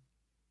thing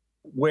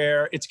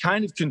where it's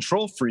kind of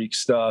control freak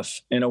stuff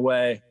in a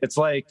way. It's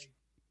like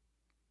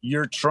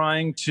you're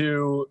trying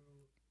to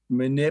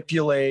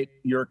manipulate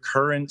your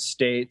current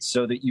state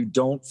so that you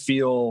don't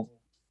feel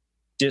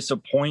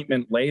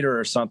disappointment later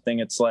or something.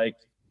 It's like,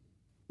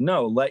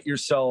 no, let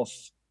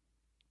yourself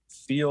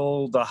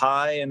feel the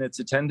high and its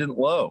attendant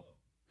low.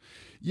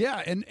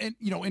 Yeah, and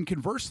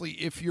conversely,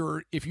 if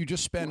you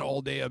just spend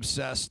all day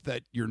obsessed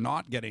that you're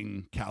not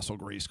getting Castle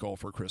Grayskull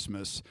for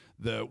Christmas,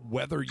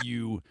 whether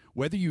you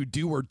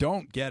do or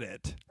don't get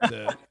it,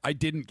 I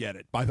didn't get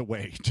it, by the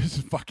way.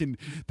 Just fucking,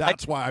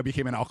 that's why I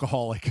became an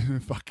alcoholic.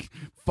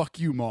 Fuck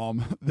you,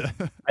 Mom.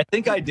 I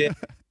think I did.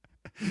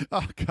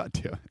 Oh, God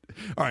damn it.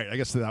 All right, I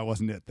guess that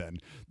wasn't it then.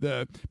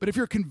 But if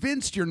you're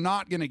convinced you're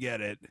not going to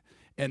get it,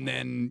 and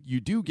then you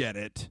do get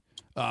it,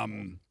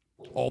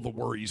 all the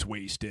worry's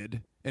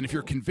wasted. And if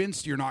you're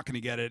convinced you're not going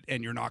to get it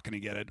and you're not going to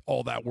get it,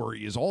 all that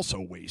worry is also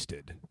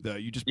wasted.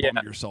 You just bum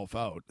yourself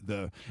out.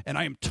 And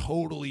I am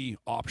totally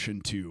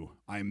option 2.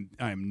 I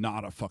am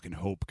not a fucking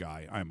hope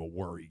guy. I'm a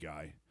worry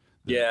guy.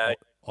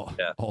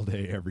 All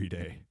day, every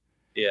day.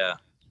 Yeah.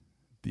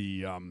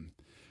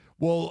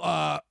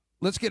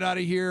 Let's get out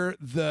of here.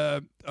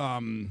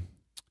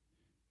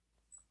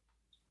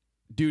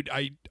 Dude,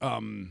 I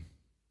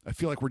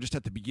feel like we're just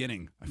at the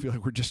beginning. I feel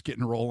like we're just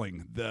getting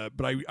rolling.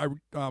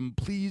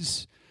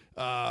 Please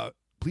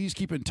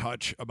keep in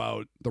touch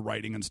about the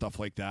writing and stuff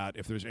like that.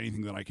 If there's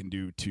anything that I can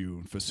do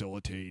to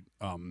facilitate,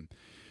 I'm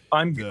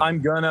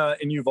gonna,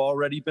 and you've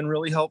already been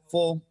really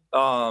helpful.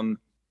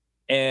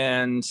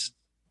 And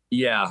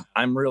yeah,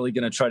 I'm really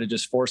gonna try to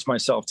just force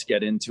myself to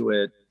get into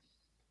it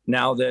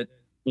now that,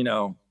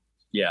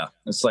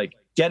 it's like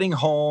getting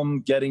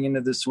home, getting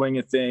into the swing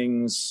of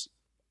things.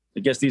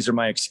 guess these are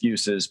my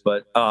excuses,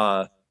 but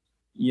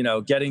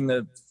getting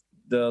the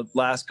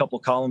last couple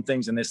column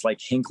things and this like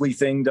Hinckley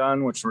thing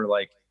done, which were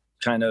like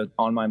kind of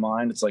on my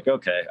mind. It's like,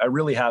 okay, I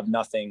really have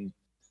nothing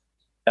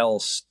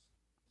else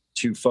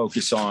to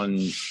focus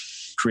on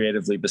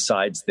creatively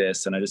besides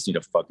this, and I just need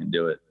to fucking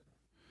do it.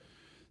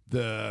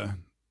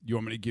 You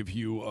want me to give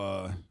you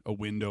a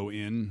window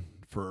in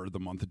for the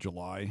month of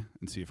July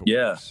and see if it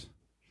works?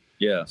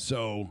 Yeah.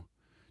 So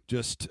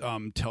just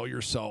tell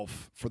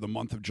yourself for the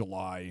month of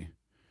July,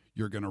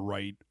 you're going to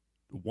write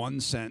one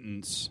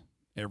sentence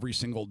every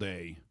single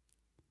day,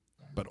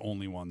 but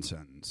only one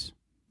sentence.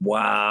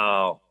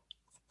 Wow.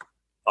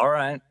 All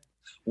right.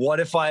 What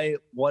if I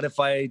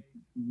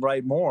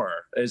write more?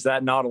 Is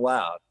that not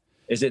allowed?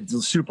 Is it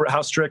super?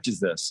 How strict is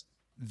this?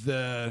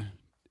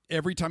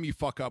 Every time you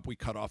fuck up, we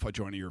cut off a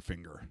joint of your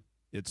finger.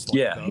 It's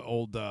like the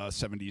old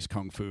 70s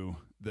kung fu.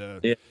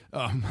 The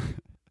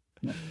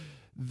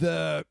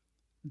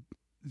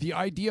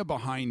idea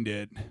behind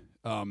it,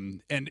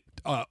 and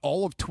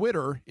all of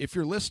Twitter, if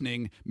you're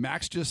listening,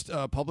 Max just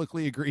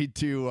publicly agreed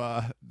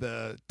to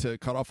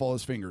cut off all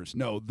his fingers.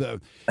 No,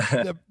 the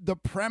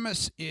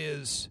premise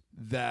is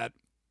that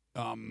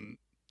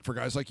for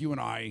guys like you and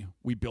I,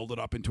 we build it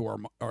up into our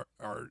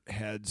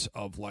heads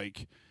of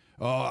like,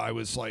 oh, I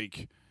was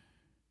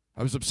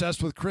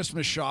obsessed with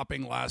Christmas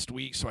shopping last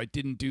week, so I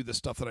didn't do the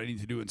stuff that I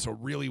need to do. And so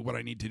really what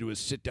I need to do is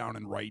sit down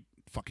and write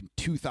fucking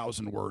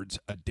 2,000 words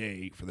a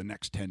day for the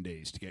next 10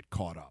 days to get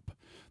caught up.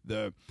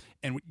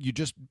 And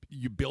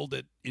you build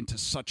it into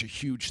such a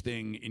huge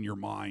thing in your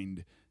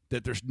mind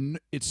that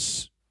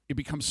it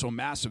becomes so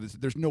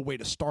massive. There's no way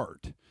to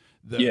start.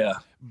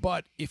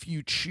 But if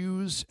you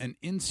choose an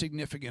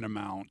insignificant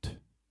amount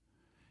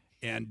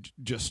and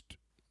just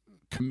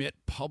commit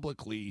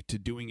publicly to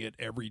doing it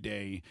every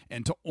day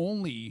and to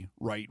only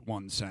write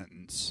one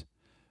sentence.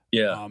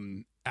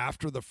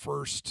 After the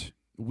first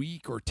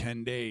week or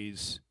 10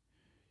 days,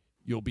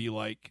 you'll be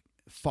like,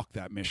 fuck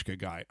that Mishka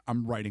guy.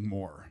 I'm writing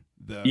more.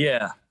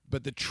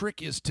 But the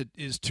trick is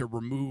to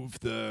remove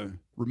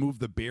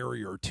the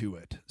barrier to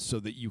it so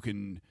that you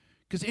can,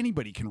 because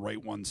anybody can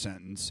write one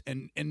sentence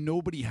and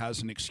nobody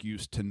has an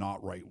excuse to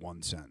not write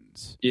one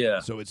sentence.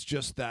 So it's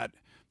just that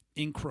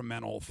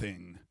incremental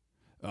thing.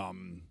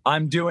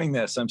 I'm doing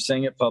this. I'm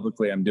saying it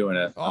publicly. I'm doing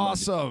it.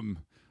 Awesome.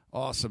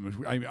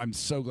 I'm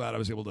so glad I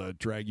was able to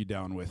drag you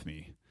down with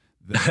me.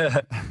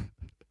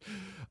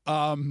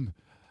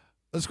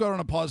 Let's go on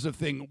a positive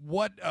thing.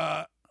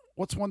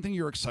 What's one thing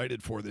you're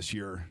excited for this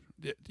year?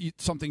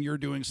 Something you're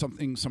doing,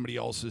 something somebody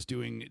else is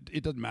doing.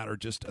 It doesn't matter.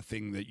 Just a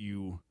thing that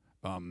you're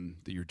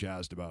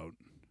jazzed about.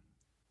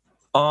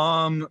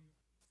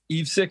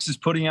 Eve6 is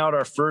putting out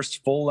our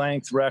first full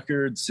length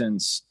record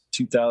since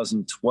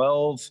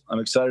 2012. I'm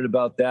excited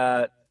about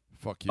that.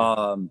 Fuck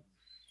yeah.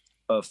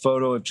 A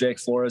photo of Jake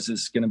Flores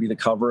is going to be the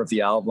cover of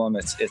the album.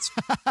 It's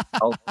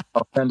I'll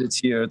send it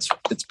to you. It's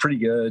pretty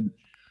good.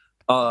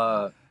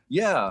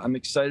 I'm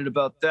excited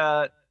about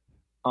that.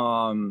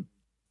 I'm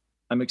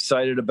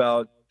excited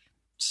about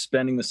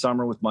spending the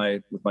summer with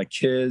my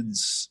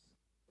kids.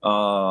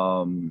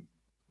 Let's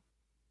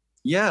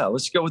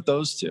go with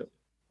those two.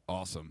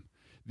 Awesome.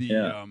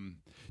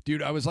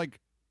 Dude, I was like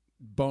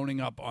boning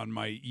up on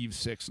my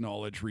Eve6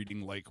 knowledge, reading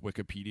like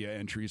Wikipedia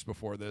entries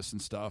before this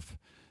and stuff.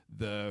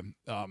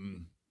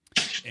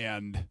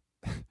 And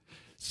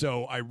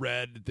so I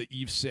read the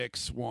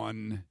Eve6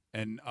 one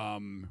and I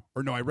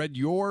read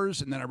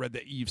yours and then I read the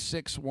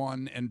Eve6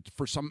 one and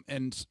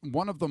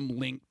one of them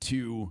linked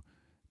to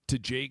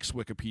Jake's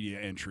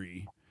Wikipedia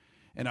entry.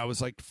 And I was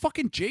like,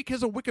 fucking Jake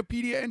has a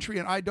Wikipedia entry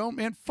and I don't,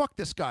 man, fuck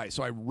this guy.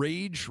 So I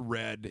rage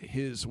read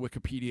his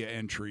Wikipedia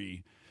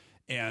entry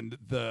and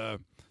the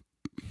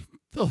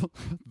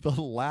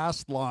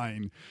last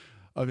line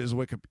of his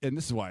and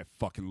this is why I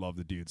fucking love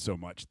the dude so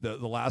much. The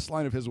last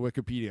line of his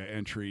Wikipedia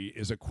entry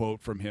is a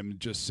quote from him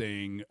just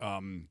saying,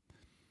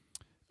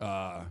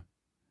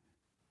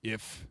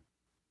 if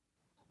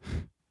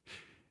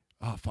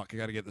oh fuck, I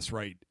gotta get this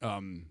right.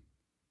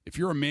 If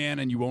you're a man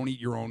and you won't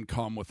eat your own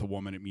cum with a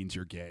woman, it means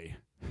you're gay.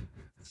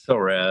 So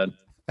rad.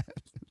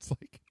 It's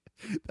like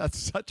that's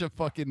such a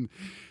fucking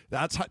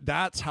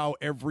that's how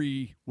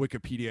every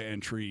Wikipedia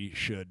entry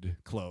should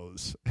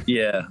close.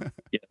 Yeah,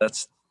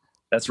 that's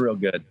real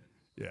good.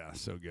 Yeah,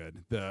 so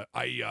good.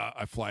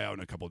 I fly out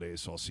in a couple of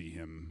days, so I'll see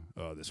him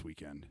this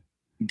weekend.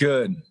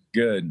 Good.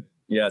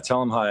 Yeah,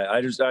 tell him hi.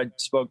 I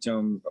spoke to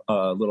him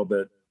a little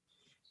bit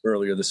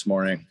earlier this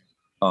morning.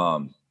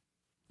 Trying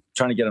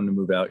to get him to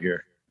move out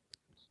here.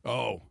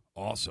 Oh,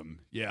 awesome.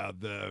 Yeah,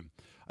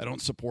 I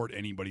don't support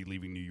anybody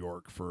leaving New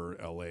York for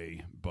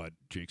LA, but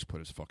Jake's put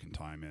his fucking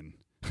time in.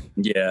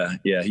 Yeah,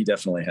 he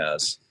definitely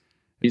has.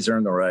 He's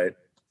earned the right.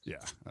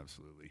 Yeah,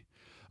 absolutely.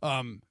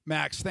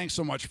 Max, thanks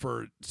so much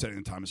for setting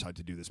the time aside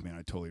to do this, man.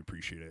 I totally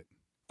appreciate it.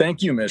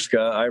 Thank you, Mishka.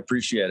 I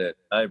appreciate it.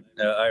 I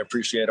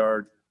appreciate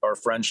our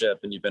friendship,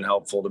 and you've been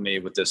helpful to me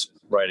with this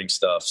writing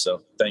stuff.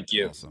 So thank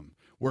you. Awesome.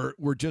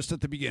 We're just at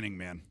the beginning,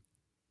 man.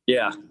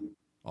 Yeah.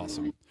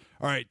 Awesome.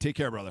 All right. Take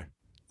care, brother.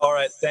 All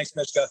right. Thanks,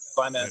 Mishka.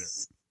 Bye, man. Later.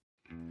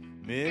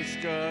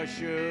 Mishka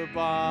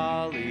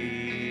Shabali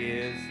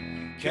is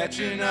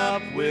catching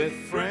up with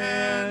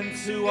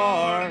friends who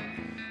are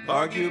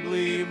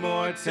arguably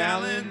more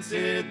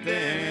talented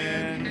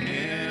than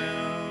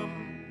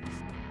him.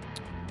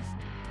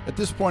 At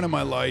this point in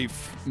my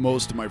life,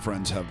 most of my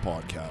friends have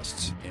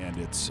podcasts, and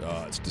it's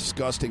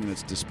disgusting and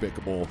it's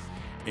despicable,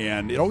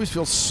 and it always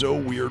feels so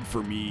weird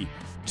for me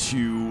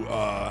to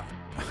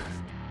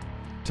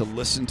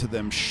listen to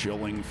them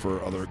shilling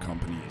for other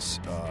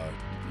companies.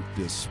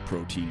 This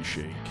protein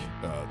shake,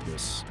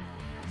 this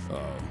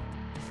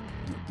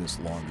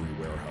laundry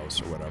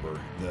warehouse or whatever.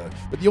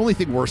 But the only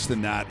thing worse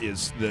than that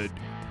is that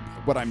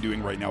what I'm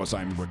doing right now is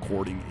I'm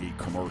recording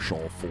a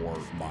commercial for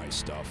my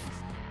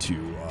stuff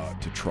to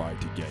try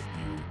to get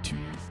you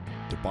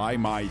to buy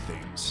my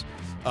things.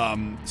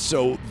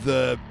 So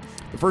the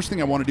first thing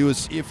I want to do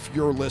is, if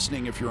you're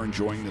listening, if you're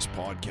enjoying this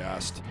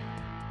podcast,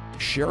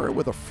 share it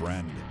with a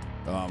friend.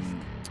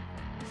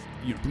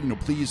 You know,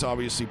 please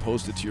obviously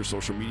post it to your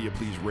social media.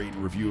 Please rate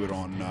and review it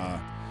on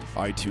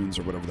iTunes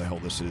or whatever the hell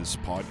this is.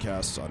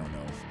 Podcasts, I don't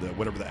know,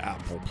 whatever the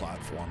Apple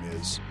platform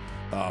is.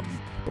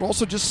 But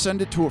also just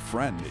send it to a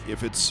friend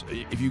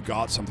if you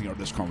got something out of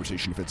this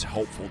conversation, if it's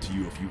helpful to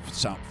you, if you've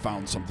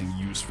found something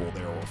useful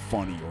there or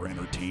funny or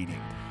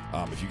entertaining,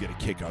 if you get a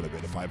kick out of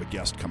it. If I have a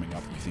guest coming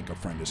up you think a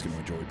friend is going to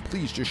enjoy it,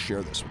 please just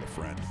share this with a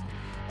friend.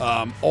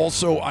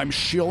 Also, I'm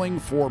shilling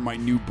for my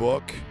new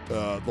book,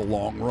 The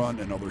Long Run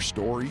and Other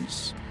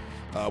Stories,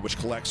 which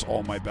collects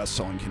all my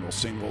best-selling Kindle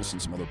singles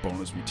and some other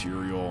bonus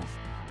material,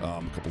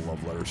 a couple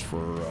love letters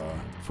for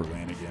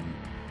Lanigan.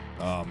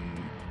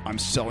 I'm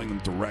selling them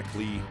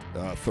directly,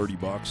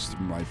 $30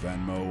 through my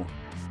Venmo,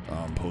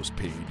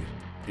 post-paid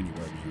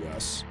anywhere in the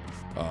U.S.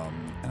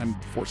 And I'm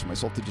forcing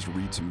myself to just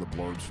read some of the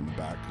blurbs from the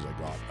back because I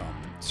got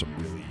some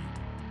really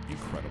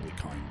incredibly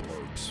kind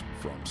blurbs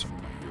from some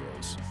of my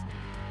heroes.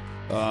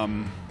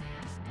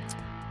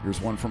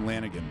 Here's one from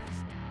Lanigan.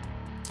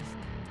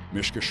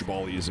 Mishka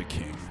Shabali is a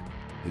king.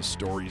 His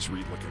stories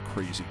read like a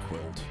crazy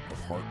quilt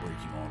of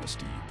heartbreaking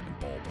honesty and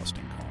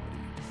ball-busting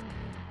comedy.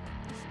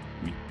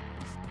 I mean,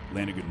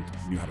 Lanigan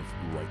knew how to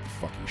write the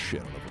fucking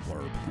shit out of a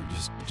blurb.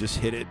 Just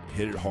hit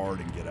it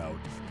hard and get out.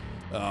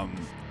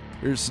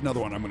 Here's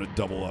another one I'm going to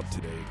double up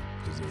today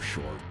because they're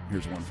short.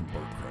 Here's one from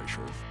Bert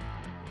Kreischer.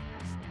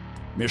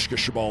 Mishka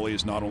Shabali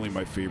is not only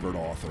my favorite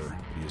author,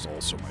 but he is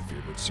also my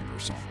favorite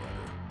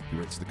singer-songwriter. He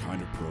writes the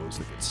kind of prose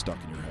that gets stuck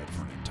in your head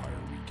for an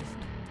entire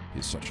weekend. He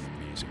has such an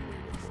amazing way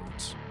with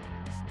words.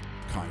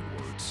 Kind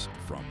words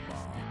from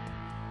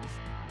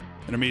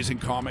an amazing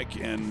comic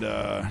and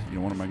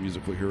one of my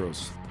musical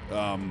heroes.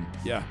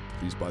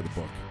 Please buy the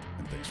book,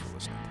 and thanks for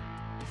listening.